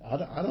on it.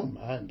 I don't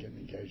mind getting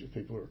engaged with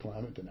people who are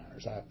climate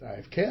deniers. I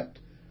have kept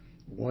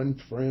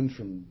one friend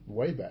from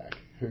way back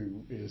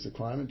who is a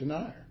climate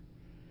denier.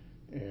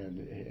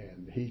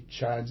 And he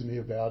chides me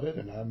about it,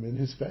 and I'm in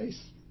his face.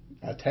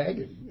 I tag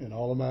him in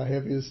all of my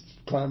heaviest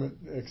climate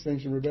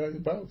Extinction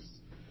Rebellion posts.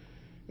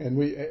 And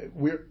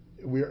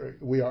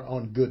we are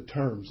on good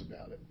terms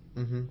about it.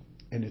 Mm-hmm.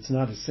 And it's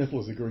not as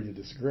simple as agree to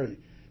disagree,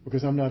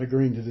 because I'm not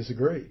agreeing to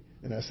disagree.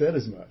 And I said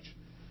as much.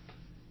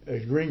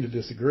 Agreeing to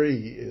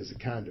disagree is a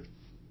kind of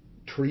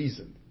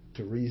treason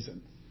to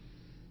reason,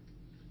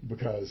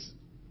 because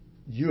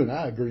you and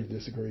I agree to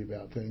disagree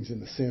about things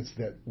in the sense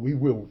that we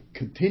will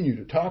continue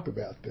to talk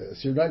about this.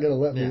 You're not going to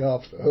let me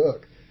off the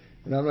hook,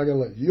 and I'm not going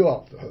to let you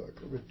off the hook.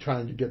 We're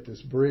trying to get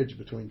this bridge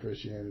between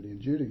Christianity and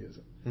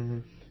Judaism. Mm-hmm.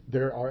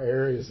 There are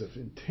areas of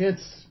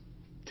intense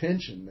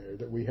tension there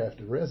that we have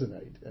to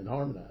resonate and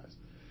harmonize.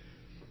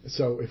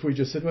 So if we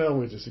just said, well,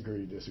 we just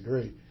agree to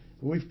disagree,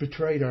 we've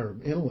betrayed our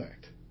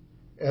intellect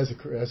as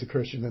a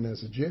Christian and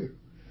as a Jew.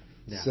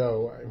 Yeah.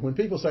 So when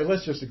people say,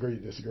 let's just agree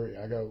to disagree,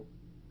 I go,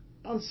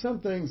 on some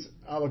things,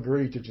 I'll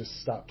agree to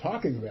just stop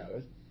talking about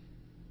it,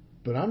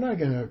 but I'm not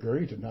going to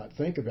agree to not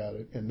think about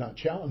it and not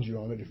challenge you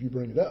on it if you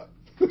bring it up.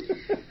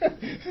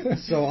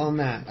 So on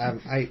that,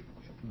 I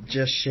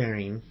just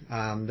sharing,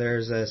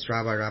 there's this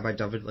Rabbi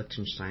David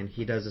Lichtenstein.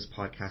 He does this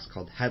podcast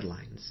called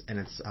Headlines, and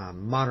it's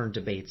modern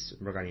debates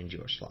regarding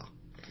Jewish law.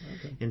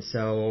 Okay. And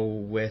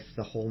so with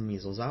the whole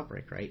measles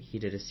outbreak, right, he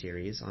did a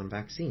series on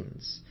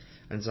vaccines.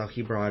 And so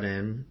he brought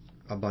in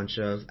a bunch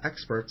of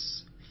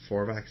experts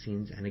for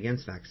vaccines and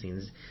against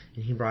vaccines,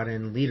 and he brought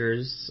in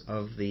leaders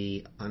of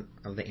the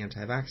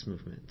anti-vax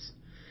movement.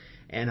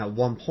 And at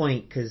one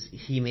point, because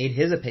he made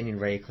his opinion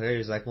very clear, he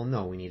was like, well,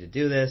 no, we need to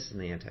do this,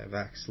 and the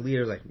anti-vax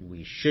leaders like,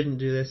 we shouldn't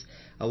do this.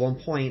 At one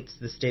point,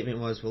 the statement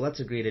was, well, let's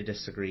agree to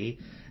disagree,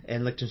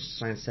 and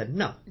Lichtenstein said,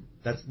 no,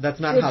 that's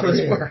not how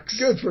this works.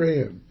 Good for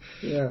him.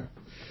 Yeah.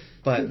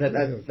 But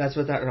that's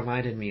what that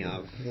reminded me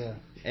of. Yeah.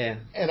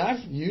 And I've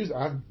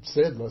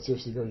said, let's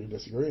just agree to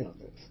disagree on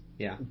this.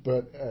 Yeah.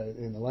 But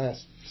in the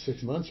last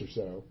 6 months or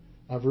so,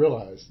 I've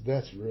realized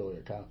that's really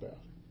a cop-out.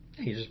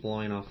 You're just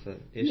blowing off the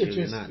issue.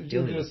 You're not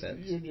dealing with it.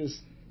 You're just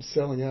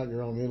selling out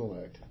your own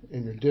intellect,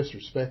 and you're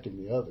disrespecting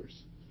the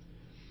others.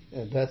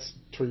 And that's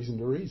treason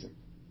to reason.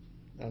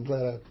 I'm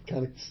glad I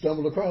kind of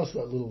stumbled across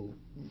that little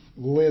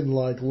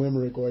Lynn-like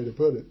limerick way to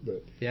put it,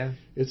 but yeah,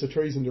 it's a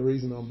treason to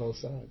reason on both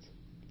sides.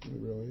 It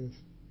really is.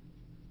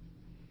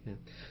 Yeah.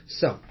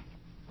 So,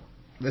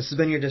 this has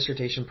been your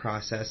dissertation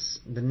process.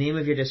 The name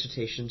of your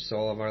dissertation to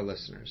all of our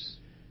listeners.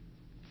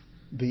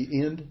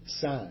 The end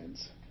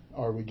signs.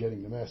 Are we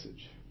getting the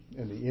message?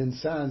 And the end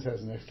signs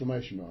has an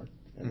exclamation mark,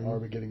 and are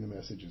we getting the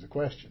message is a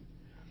question.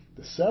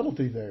 The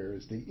subtlety there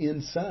is the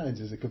end signs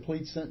is a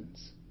complete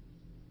sentence.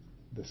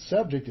 The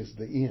subject is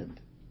the end.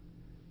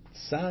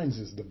 Signs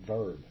is the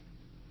verb.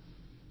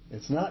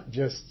 It's not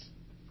just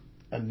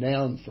a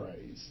noun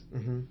phrase.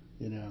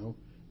 You know,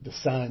 the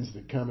signs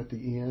that come at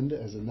the end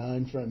as a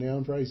noun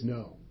phrase.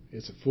 No,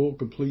 it's a full,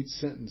 complete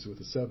sentence with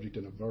a subject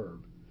and a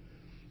verb.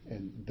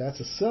 And that's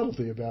a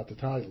subtlety about the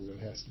title that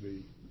has to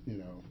be, you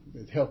know,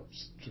 it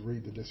helps to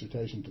read the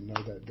dissertation to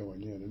know that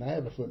going in. And I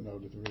have a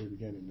footnote at the very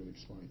beginning that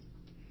explains it.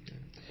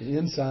 The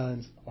end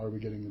signs, are we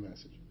getting the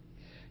message?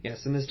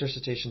 Yes, and this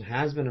dissertation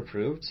has been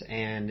approved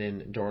and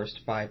endorsed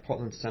by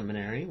Portland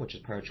Seminary, which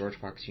is part of George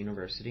Fox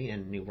University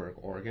in Newburgh,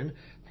 Oregon.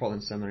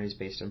 Portland Seminary is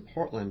based in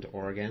Portland,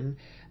 Oregon.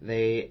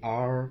 They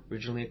are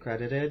regionally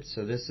accredited,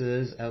 so this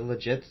is a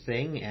legit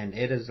thing, and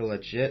it is a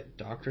legit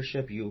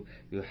doctorship. You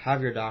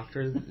have your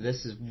doctor.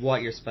 This is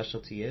what your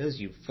specialty is.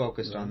 You've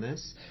focused on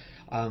this.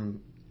 I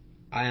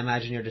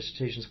imagine your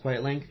dissertation is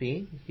quite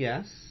lengthy,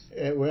 yes?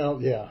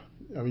 Well, yeah.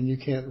 I mean, you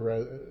can't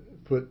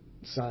put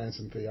science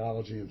and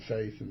theology and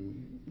faith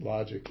and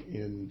logic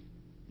in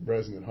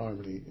resonant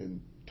harmony in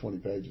 20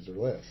 pages or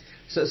less.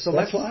 So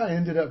that's why I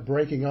ended up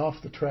breaking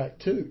off the track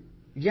 2.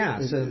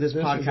 Yeah, so this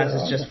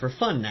podcast is just for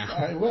fun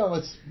now. Well,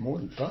 it's more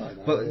than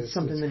fun. But it's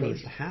something that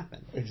needs to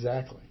happen.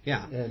 Exactly.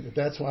 Yeah. And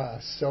that's why I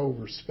so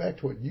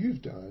respect what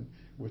you've done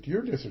with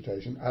your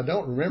dissertation. I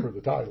don't remember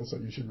the title, so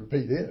you should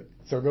repeat it.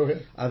 So go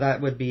ahead.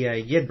 That would be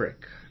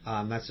Yidbrick.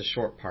 That's a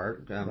short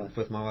part, Right.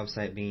 with my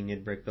website being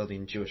Yidbrick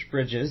Building Jewish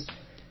Bridges.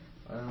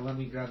 Let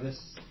me grab this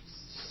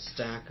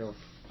stack of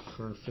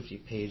 150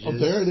 pages. Oh,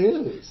 there it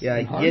is.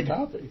 Yeah, hard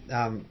copy.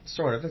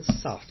 Sort of.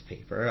 It's soft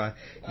paper.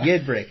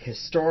 Yidbrick: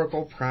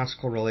 Historical,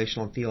 Practical,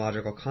 Relational, and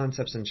Theological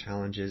Concepts and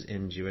Challenges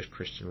in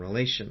Jewish-Christian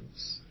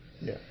Relations.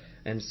 Yeah.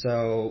 And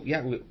so,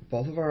 yeah,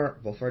 both of our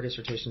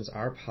dissertations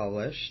are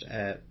published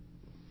at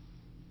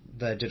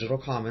the Digital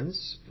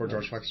Commons for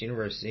George Fox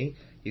University.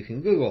 You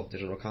can Google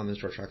Digital Commons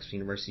George Fox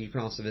University. You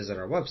can also visit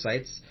our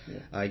websites,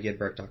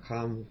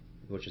 yidbrick.com,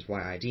 which is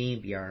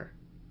YIDBRIK.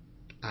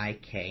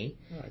 Right.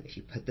 If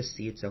you put the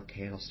C, it's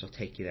okay. It'll still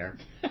take you there.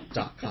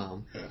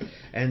 .com.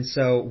 And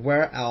so,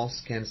 where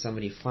else can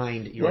somebody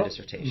find your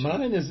dissertation?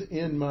 Mine is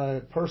in my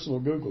personal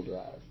Google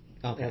Drive,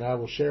 and I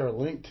will share a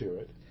link to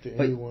it to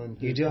anyone.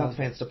 You do have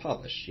plans to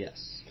publish,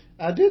 yes?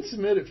 I did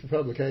submit it for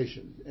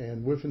publication,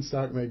 and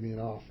Whiffenstock made me an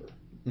offer.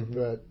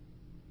 But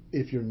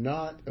if you're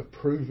not a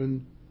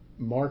proven,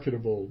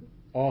 marketable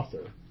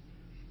author,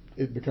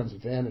 it becomes a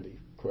vanity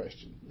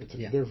question.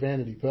 They're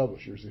vanity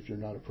publishers if you're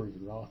not a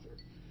proven author.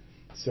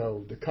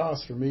 So the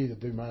cost for me to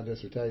do my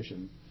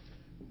dissertation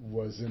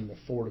was in the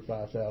 $4,000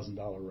 to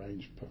 $5,000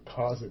 range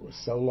because it was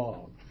so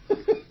long.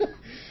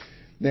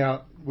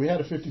 Now, we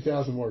had a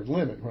 50,000 word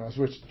limit. When I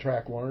switched to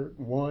track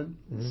 1,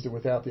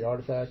 without the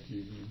artifact,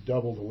 you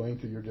double the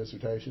length of your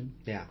dissertation.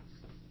 Yeah.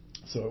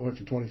 So it went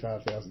from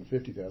 25,000 to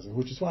 50,000,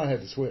 which is why I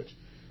had to switch,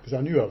 because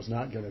I knew I was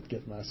not going to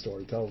get my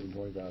story told in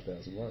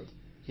 25,000 words.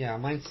 Yeah,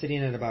 mine's sitting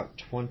at about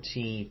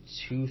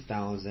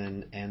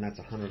 22,000, and that's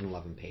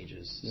 111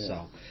 pages. Yeah.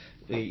 So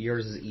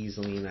yours is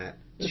easily in that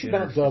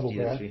 250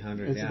 to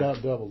 300. It's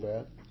about double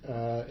that.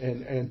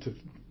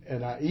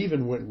 And I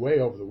even went way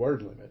over the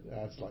word limit.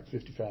 It's like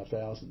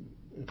 55,000,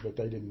 but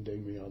they didn't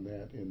ding me on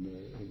that in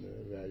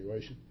the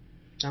evaluation.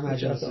 I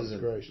imagine this is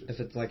if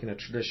it's like in a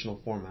traditional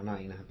format,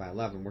 9.5 by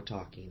 11, we're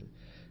talking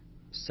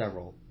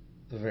several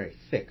very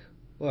thick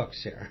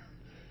books here.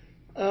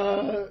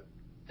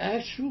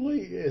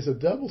 Actually, as a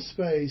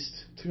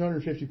double-spaced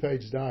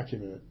 250-page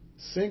document,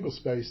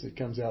 single-spaced, it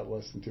comes out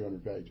less than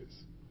 200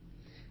 pages.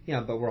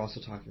 Yeah, but we're also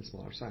talking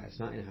smaller size,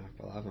 9.5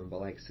 by 11,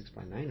 but like 6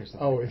 by 9 or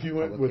something. Oh, if you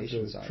went with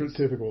the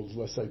typical,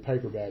 let's say,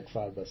 paperback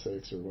 5 by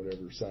 6 or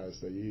whatever size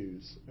they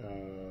use,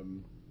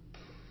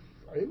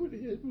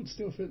 it would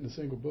still fit in a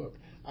single book.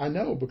 I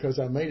know because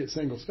I made it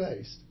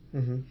single-spaced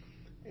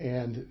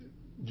and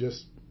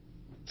just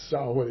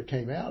saw what it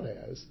came out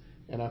as.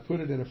 And I put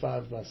it in a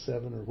 5 by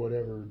 7 or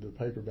whatever the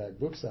paperback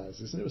book size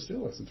is, and it was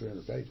still less than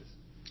 300 pages.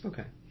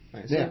 Okay.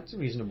 Right. So it's a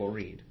reasonable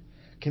read.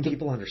 Can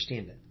people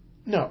understand it?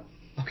 No.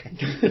 Okay.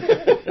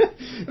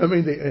 I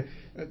mean,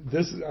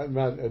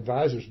 my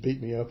advisors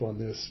beat me up on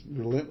this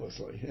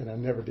relentlessly, and I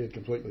never did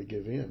completely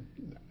give in.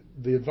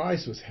 The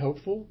advice was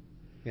helpful,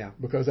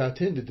 because I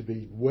tended to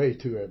be way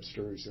too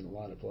abstruse in a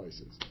lot of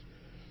places.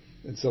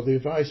 And so the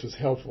advice was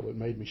helpful. It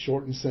made me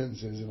shorten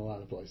sentences in a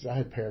lot of places. I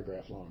had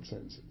paragraph-long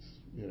sentences.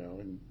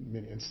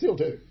 and still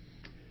do.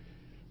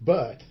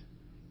 But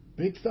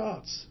big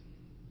thoughts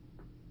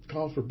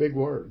call for big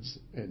words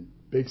and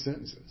big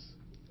sentences.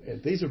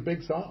 And these are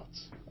big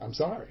thoughts. I'm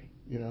sorry,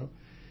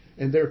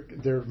 And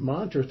their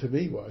mantra to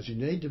me was, you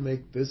need to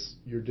make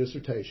your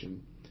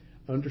dissertation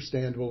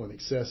understandable and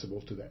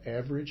accessible to the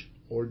average,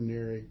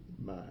 ordinary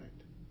mind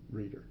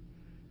reader.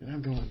 And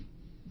I'm going,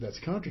 that's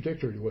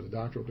contradictory to what a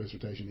doctoral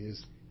dissertation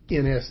is,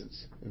 in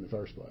essence, in the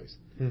first place.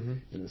 Mm-hmm.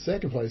 In the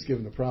second place,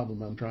 given the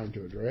problem I'm trying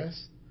to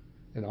address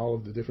and all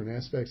of the different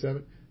aspects of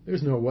it,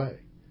 there's no way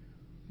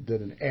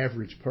that an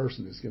average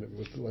person is going to,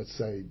 with, let's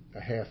say,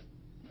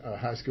 a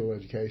high school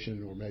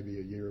education or maybe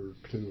a year or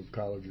two of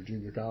college or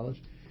junior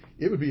college,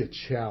 it would be a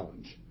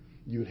challenge.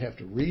 You would have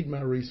to read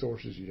my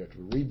resources. You'd have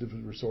to read the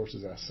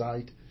resources I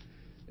cite.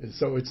 And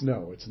so it's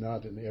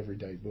not an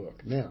everyday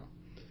book. Now,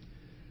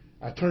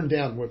 I turned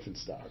down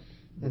Wolfenstock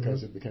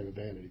because it became a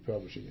vanity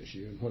publishing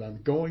issue. And what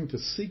I'm going to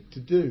seek to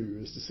do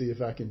is to see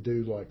if I can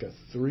do like a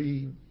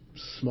 3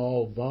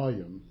 small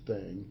volume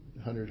thing,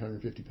 100,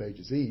 150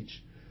 pages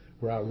each,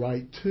 where I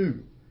write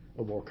to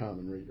a more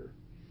common reader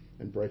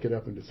and break it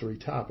up into 3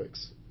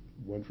 topics,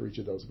 one for each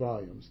of those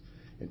volumes,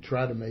 and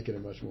try to make it a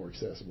much more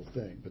accessible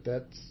thing. But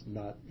that's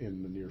not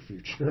in the near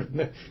future.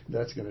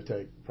 That's going to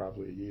take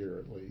probably a year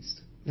at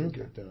least to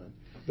get done.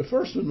 The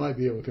first one might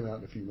be able to come out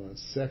in a few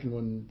months. The second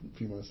one a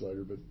few months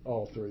later, but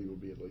all 3 will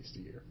be at least a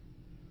year.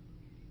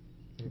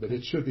 Okay. But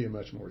it should be a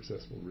much more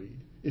accessible read.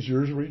 Is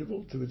yours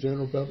readable to the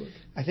general public?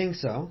 I think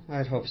so.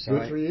 I'd hope so.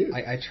 Good for you.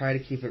 I try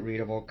to keep it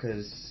readable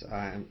because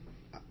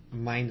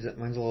mine's a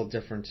little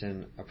different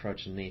in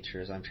approach and nature.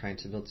 As I'm trying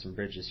to build some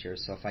bridges here,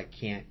 so if I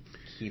can't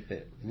keep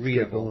it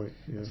readable,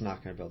 it's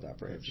not going to build that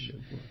bridge.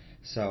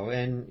 So,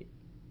 and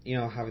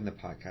having the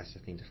podcast,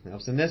 I think, definitely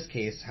helps. In this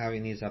case,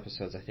 having these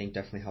episodes, I think,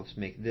 definitely helps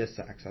make this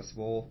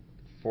accessible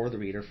for the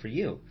reader, for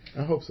you.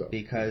 I hope so.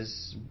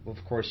 Because, of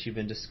course, you've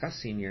been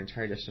discussing your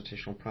entire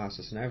dissertational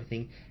process and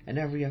everything in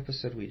every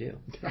episode we do.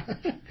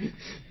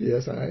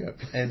 Yes, I have.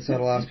 And so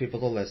it allows people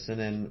to listen,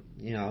 and,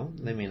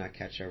 they may not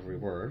catch every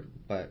word,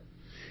 but...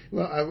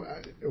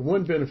 Well,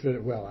 one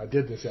benefit, I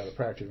did this out of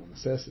practical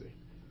necessity.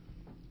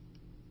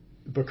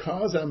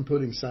 Because I'm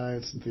putting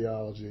science and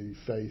theology,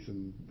 faith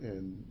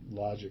and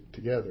logic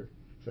together,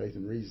 faith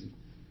and reason,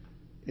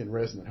 in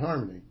resonant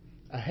harmony,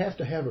 I have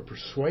to have a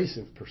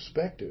persuasive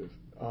perspective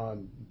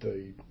on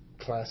the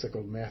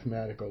classical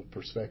mathematical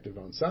perspective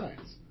on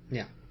science.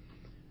 Yeah.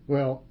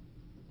 Well,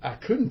 I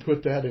couldn't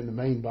put that in the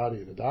main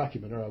body of the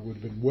document, or I would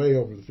have been way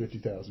over the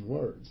 50,000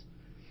 words.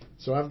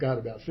 So I've got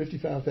about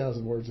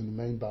 55,000 words in the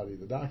main body of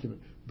the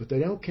document, but they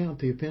don't count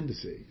the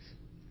appendices.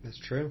 That's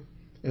true.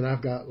 And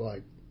I've got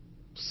like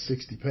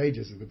 60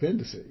 pages of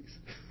appendices.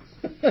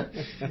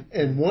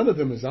 And one of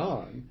them is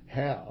on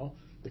how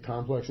the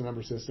complex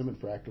number system and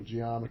fractal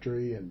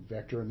geometry and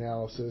vector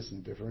analysis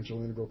and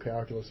differential integral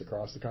calculus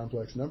across the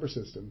complex number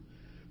system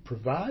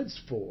provides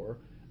for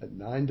a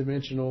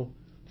 9-dimensional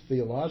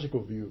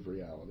theological view of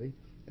reality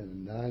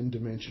and a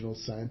 9-dimensional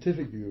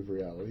scientific view of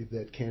reality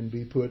that can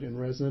be put in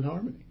resonant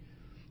harmony.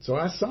 So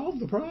I solve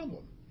the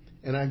problem,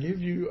 and I give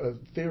you a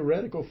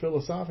theoretical,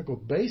 philosophical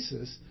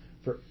basis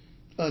for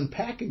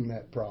unpacking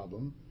that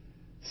problem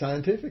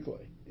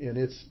scientifically in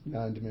its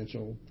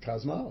 9-dimensional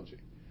cosmology.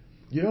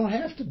 You don't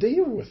have to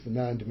deal with the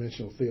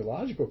 9-dimensional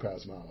theological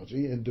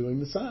cosmology in doing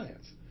the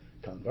science.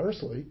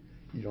 Conversely,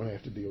 you don't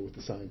have to deal with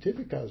the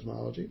scientific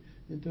cosmology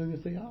in doing the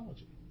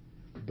theology.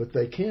 But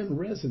they can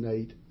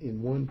resonate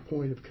in one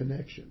point of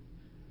connection.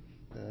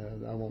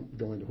 I won't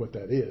go into what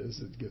that is.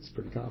 It gets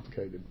pretty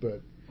complicated,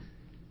 but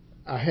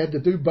I had to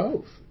do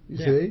both, you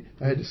see.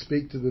 I had to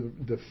speak to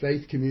the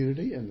faith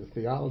community and the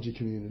theology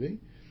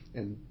community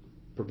and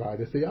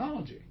provide a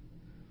theology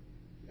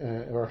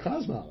or a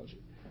cosmology.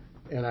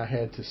 And I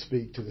had to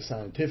speak to the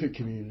scientific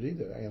community,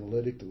 the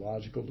analytic, the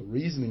logical, the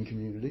reasoning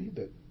community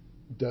that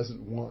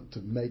doesn't want to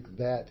make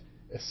that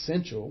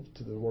essential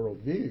to the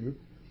worldview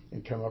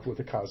and come up with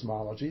a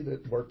cosmology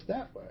that worked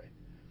that way.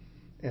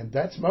 And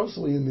that's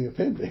mostly in the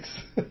appendix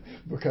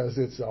because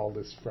it's all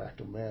this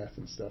fractal math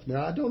and stuff.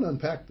 Now, I don't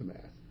unpack the math.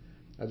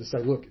 I just say,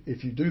 look,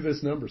 if you do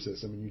this number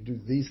system and you do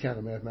these kind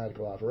of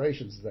mathematical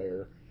operations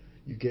there,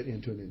 you get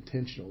into an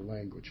intentional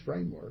language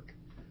framework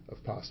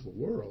of possible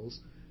worlds,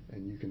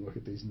 and you can look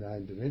at these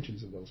 9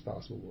 dimensions of those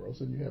possible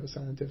worlds, and you have a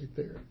scientific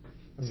theory,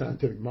 a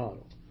scientific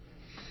model.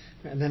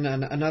 And then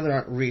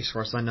another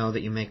resource I know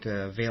that you make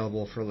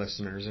available for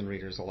listeners and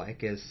readers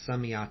alike is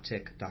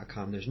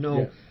semiotic.com. There's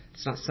no... Yeah.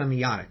 It's not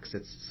semiotics,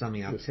 it's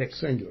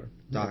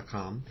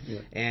semiotic.com. Yeah.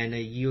 And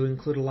you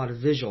include a lot of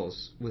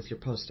visuals with your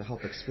posts to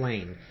help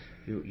explain.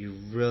 You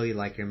really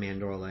like your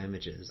mandorla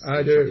images.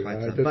 I do.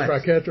 The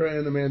triquetra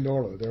and the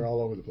mandorla, they're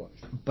all over the place.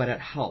 But it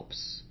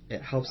helps.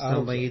 It helps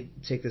somebody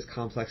take this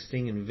complex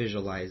thing and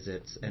visualize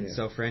it. And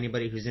so for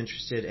anybody who's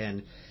interested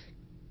in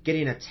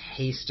getting a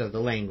taste of the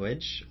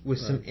language with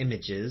some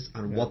images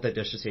on what the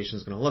dissertation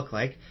is going to look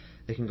like,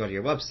 they can go to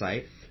your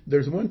website.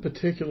 There's one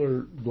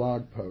particular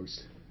blog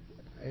post.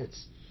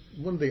 It's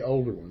one of the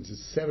older ones.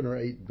 It's 7 or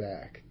 8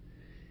 back.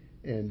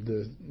 And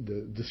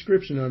the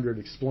description under it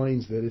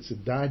explains that it's a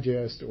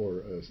digest or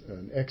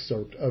an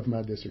excerpt of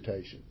my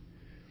dissertation.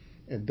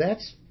 And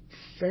that's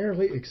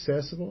fairly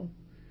accessible.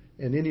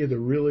 And any of the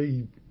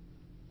really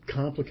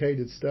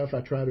complicated stuff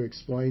I try to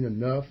explain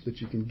enough that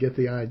you can get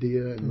the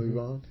idea and move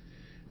on.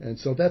 And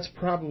so that's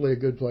probably a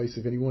good place,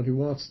 if anyone who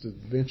wants to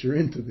venture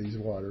into these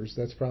waters,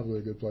 that's probably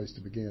a good place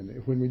to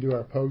begin. When we do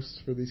our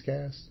posts for these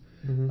casts,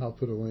 I'll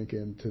put a link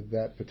into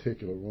that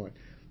particular one.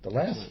 The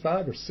last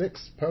 5 or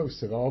 6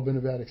 posts have all been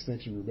about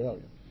Extinction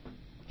Rebellion.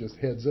 Just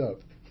heads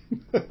up.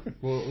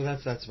 Well,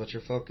 that's what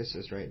your focus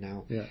is right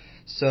now. Yeah.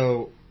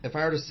 So, if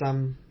I were to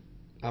sum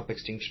up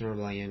Extinction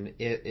Rebellion,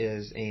 it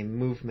is a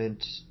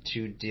movement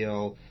to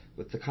deal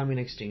with the coming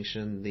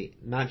extinction,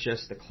 not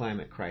just the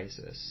climate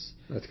crisis.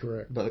 That's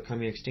correct. But the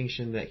coming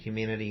extinction that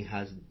humanity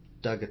has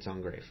dug its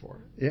own grave for.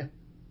 Yeah,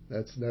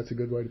 that's a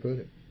good way to put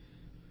it.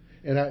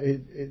 And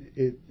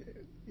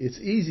it's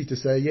easy to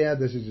say, yeah,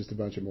 this is just a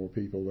bunch of more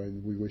people,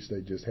 and we wish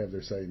they'd just have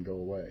their say and go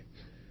away.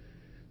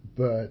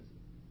 But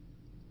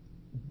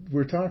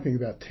we're talking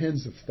about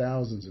tens of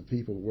thousands of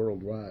people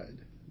worldwide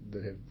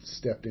that have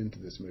stepped into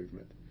this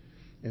movement.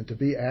 And to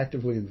be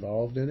actively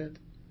involved in it,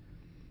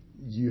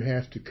 you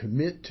have to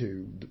commit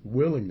to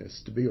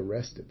willingness to be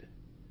arrested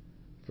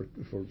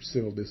for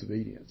civil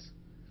disobedience.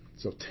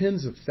 So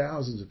tens of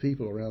thousands of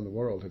people around the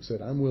world have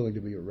said, I'm willing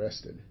to be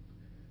arrested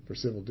for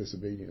civil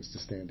disobedience to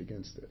stand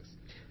against this.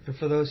 And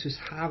for those who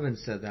haven't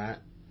said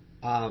that,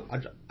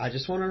 I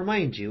just want to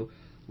remind you,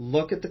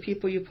 look at the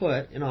people you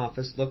put in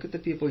office, look at the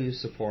people you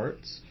support.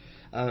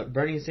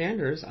 Bernie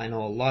Sanders, I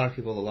know a lot of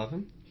people that love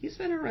him, he's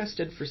been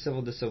arrested for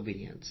civil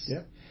disobedience.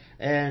 Yeah.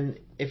 And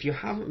if you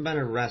haven't been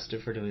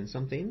arrested for doing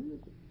something,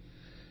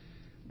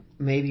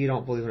 maybe you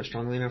don't believe in it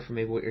strongly enough, or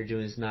maybe what you're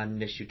doing is not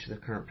an issue to the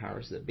current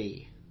powers that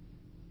be.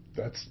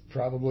 That's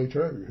probably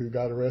true. Who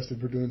got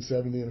arrested for doing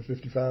 70 in a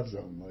 55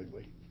 zone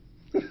lately?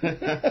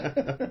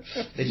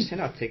 They just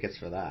hand out tickets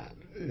for that.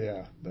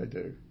 Yeah, they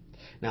do.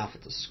 Now, if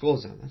it's a school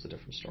zone, that's a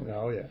different story.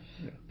 Oh, yeah.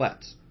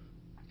 But,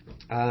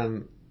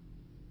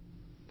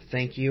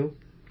 thank you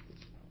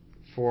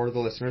for the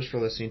listeners for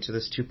listening to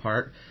this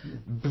 2-part,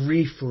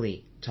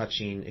 briefly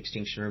touching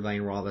Extinction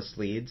Rebellion, where all this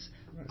leads.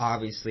 Right.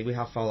 Obviously, we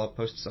have follow-up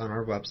posts on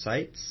our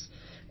websites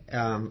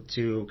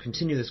to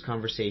continue this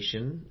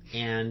conversation,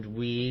 and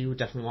we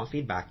definitely want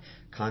feedback.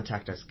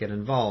 Contact us, get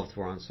involved.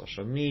 We're on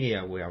social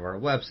media. We have our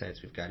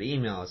websites. We've got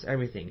emails,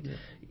 everything. Yeah.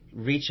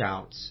 Reach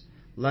out.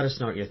 Let us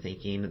know what you're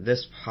thinking.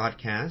 This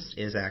podcast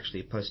is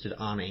actually posted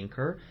on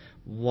Anchor.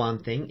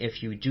 One thing,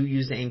 if you do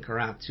use the Anchor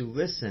app to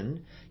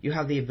listen, you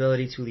have the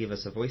ability to leave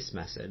us a voice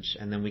message,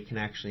 and then we can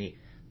actually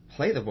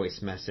play the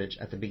voice message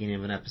at the beginning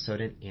of an episode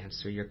and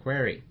answer your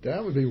query.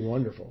 That would be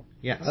wonderful.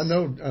 Yes. I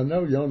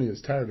know Yoni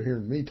is tired of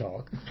hearing me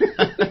talk.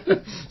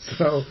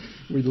 So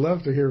we'd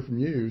love to hear from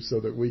you so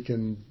that we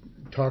can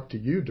talk to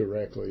you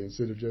directly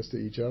instead of just to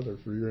each other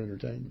for your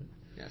entertainment.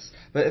 Yes.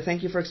 But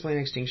thank you for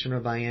explaining Extinction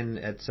Rebellion.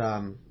 It's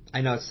I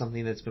know it's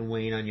something that's been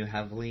weighing on you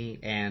heavily,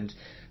 and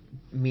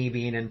me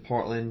being in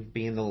Portland,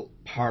 being the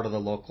part of the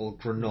local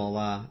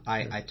granola,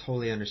 I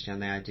totally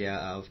understand the idea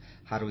of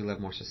how do we live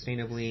more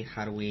sustainably,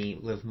 how do we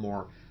live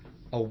more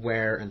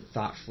aware and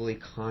thoughtfully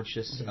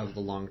conscious of the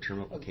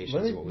long-term implications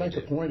of what we do. Let me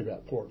make a point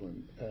about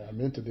Portland. I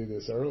meant to do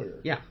this earlier.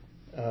 Yeah.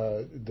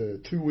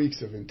 The 2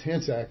 weeks of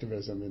intense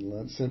activism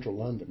in central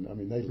London, I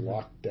mean, they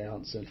locked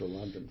down central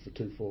London for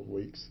 2 full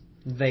weeks.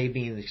 They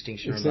being the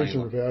Extinction Rebellion.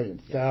 Extinction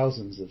Rebellion. Yeah.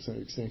 Thousands of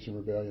Extinction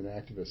Rebellion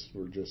activists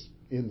were just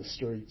in the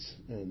streets,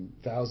 and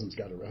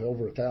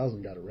over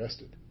 1,000 got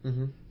arrested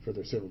for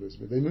their civil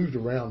disobedience. They moved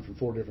around from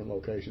 4 different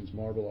locations: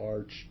 Marble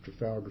Arch,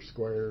 Trafalgar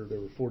Square.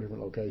 There were 4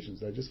 different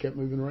locations. They just kept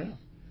moving around.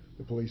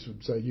 The police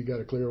would say, "You got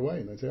to clear away,"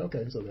 and they'd say,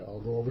 "Okay," so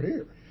I'll go over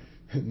here,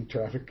 and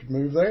traffic could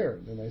move there.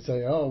 And then they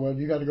say, "Oh, well,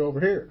 you got to go over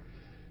here,"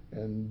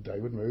 and they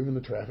would move, and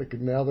the traffic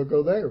could now they'll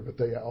go there. But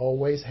they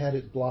always had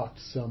it blocked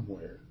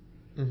somewhere.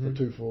 For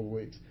 2 full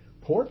weeks.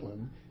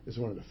 Portland is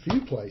one of the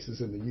few places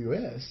in the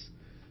U.S.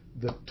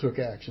 that took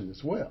action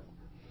as well.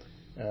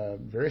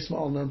 Very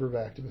small number of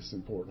activists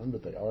in Portland,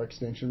 but they are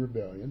Extinction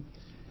Rebellion.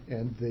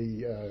 And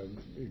the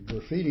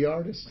graffiti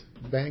artist,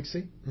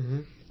 Banksy,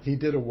 he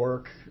did a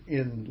work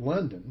in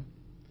London,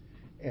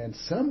 and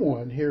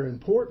someone here in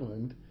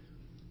Portland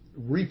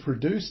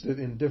reproduced it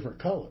in different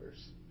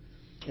colors.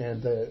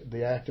 And the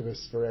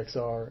activists for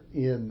XR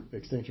in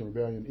Extinction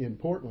Rebellion in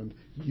Portland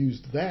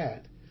used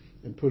that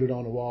and put it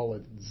on a wall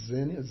at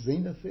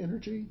Zenith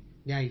Energy.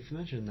 Yeah, you've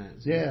mentioned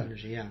that. Zenith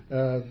Energy,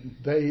 yeah.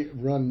 They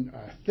run,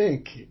 I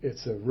think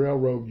it's a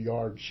railroad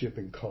yard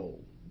shipping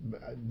coal.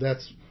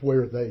 That's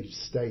where they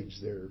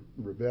staged their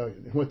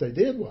rebellion. And what they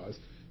did was,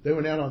 they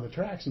went out on the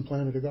tracks and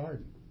planted a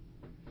garden.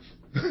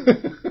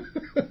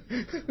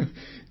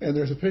 And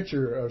there's a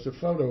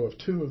photo of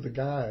 2 of the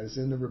guys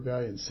in the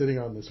rebellion sitting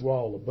on this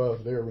wall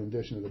above their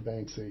rendition of the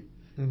Banksy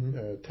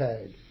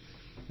tag.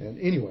 And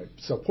anyway,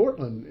 so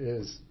Portland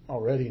is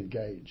already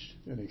engaged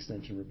in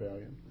Extinction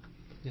Rebellion.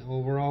 Yeah,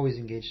 well, we're always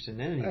engaged in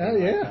anything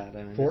like that.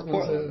 I mean,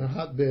 Portland's a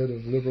hotbed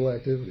of liberal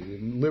activity.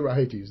 And I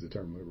hate to use the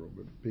term liberal,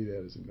 but be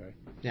that as it may.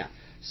 Yeah.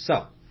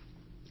 So,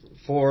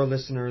 for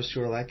listeners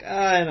who are like,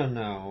 I don't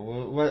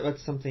know,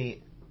 what's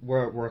something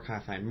where can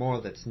I find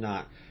more that's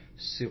not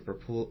super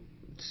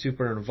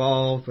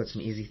involved? What's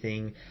an easy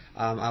thing?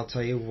 I'll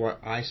tell you what,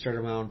 I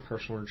started my own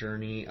personal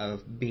journey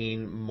of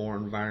being more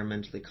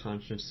environmentally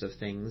conscious of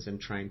things and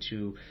trying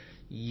to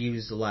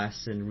use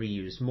less and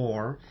reuse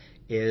more.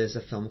 Is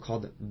a film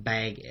called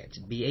Bag It,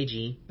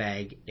 B-A-G,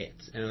 Bag It.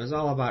 And it was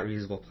all about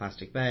reusable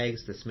plastic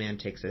bags. This man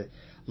takes a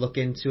look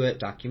into it,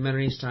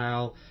 documentary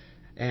style,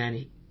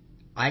 and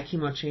I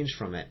came out changed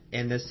from it.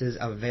 And this is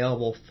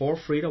available for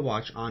free to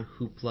watch on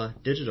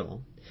Hoopla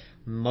Digital.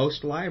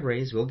 Most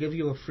libraries will give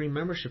you a free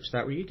membership to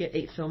that where you get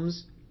 8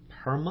 films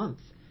per month.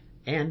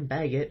 And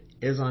Bag It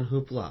is on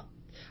Hoopla.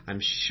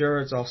 I'm sure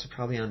it's also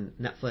probably on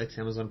Netflix,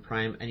 Amazon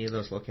Prime, any of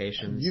those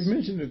locations. You've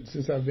mentioned it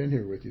since I've been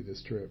here with you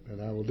this trip, and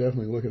I will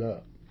definitely look it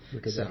up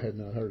because I had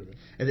not heard of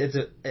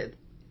it.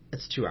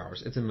 It's 2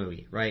 hours. It's a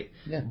movie, right?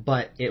 Yeah.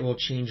 But it will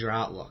change your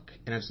outlook,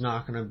 and it's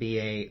not going to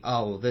be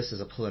this is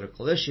a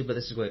political issue, but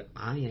this is what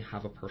I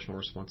have a personal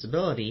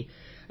responsibility,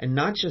 and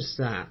not just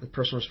that, the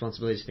personal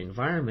responsibility to the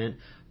environment.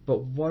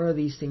 But what are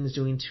these things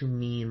doing to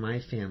me and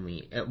my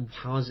family?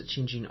 How is it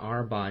changing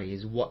our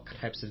bodies? What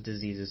types of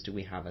diseases do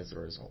we have as a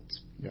result?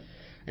 Yeah.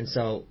 And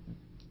so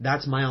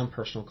that's my own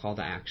personal call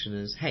to action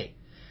is, hey,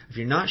 if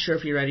you're not sure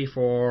if you're ready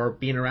for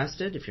being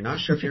arrested, if you're not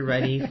sure if you're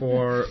ready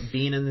for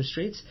being in the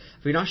streets,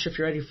 if you're not sure if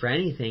you're ready for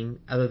anything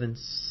other than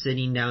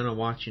sitting down and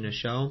watching a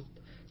show,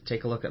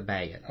 take a look at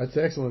Bag It. That's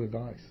excellent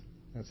advice.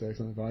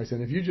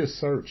 And if you just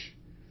search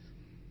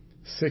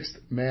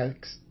sixth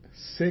mass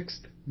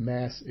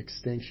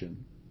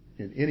extinction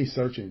in any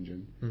search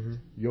engine,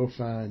 you'll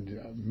find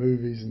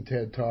movies and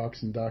TED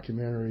Talks and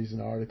documentaries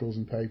and articles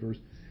and papers.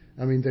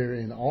 I mean, they're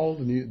in all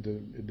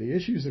the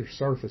issues are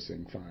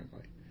surfacing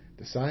finally.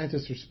 The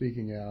scientists are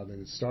speaking out,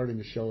 and it's starting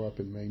to show up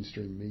in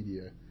mainstream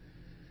media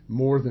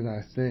more than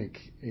I think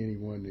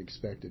anyone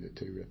expected it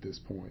to at this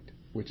point,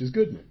 which is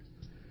good news.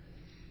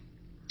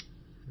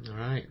 All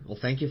right. Well,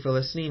 thank you for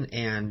listening,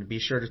 and be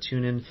sure to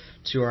tune in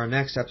to our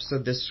next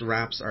episode. This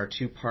wraps our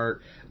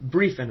 2-part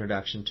brief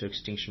introduction to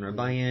Extinction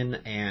Rebellion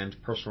and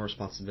personal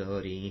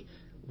responsibility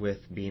with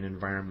being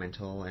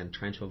environmental and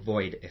trying to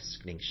avoid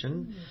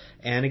extinction.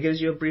 And it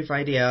gives you a brief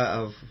idea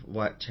of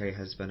what Terry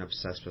has been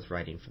obsessed with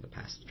writing for the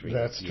past 3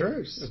 years. That's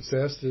true.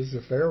 Obsessed is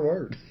a fair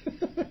word.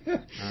 All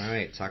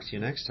right. Talk to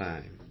you next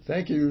time.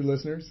 Thank you,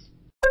 listeners.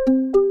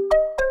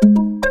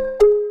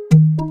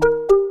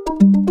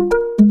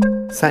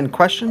 Send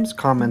questions,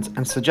 comments,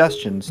 and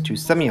suggestions to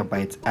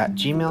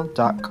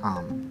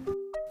semiobites@gmail.com.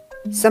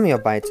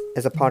 Semiobites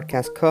is a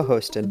podcast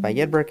co-hosted by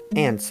Yidbrick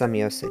and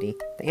Semio City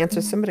that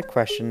answers submitted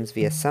questions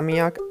via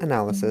semiotic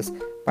analysis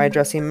by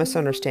addressing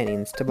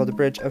misunderstandings to build a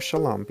bridge of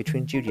shalom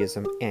between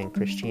Judaism and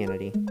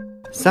Christianity.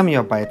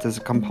 Semiobites is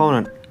a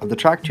component of the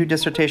Track 2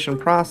 dissertation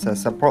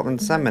process at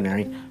Portland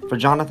Seminary for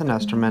Jonathan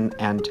Esterman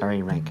and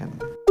Terry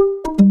Rankin.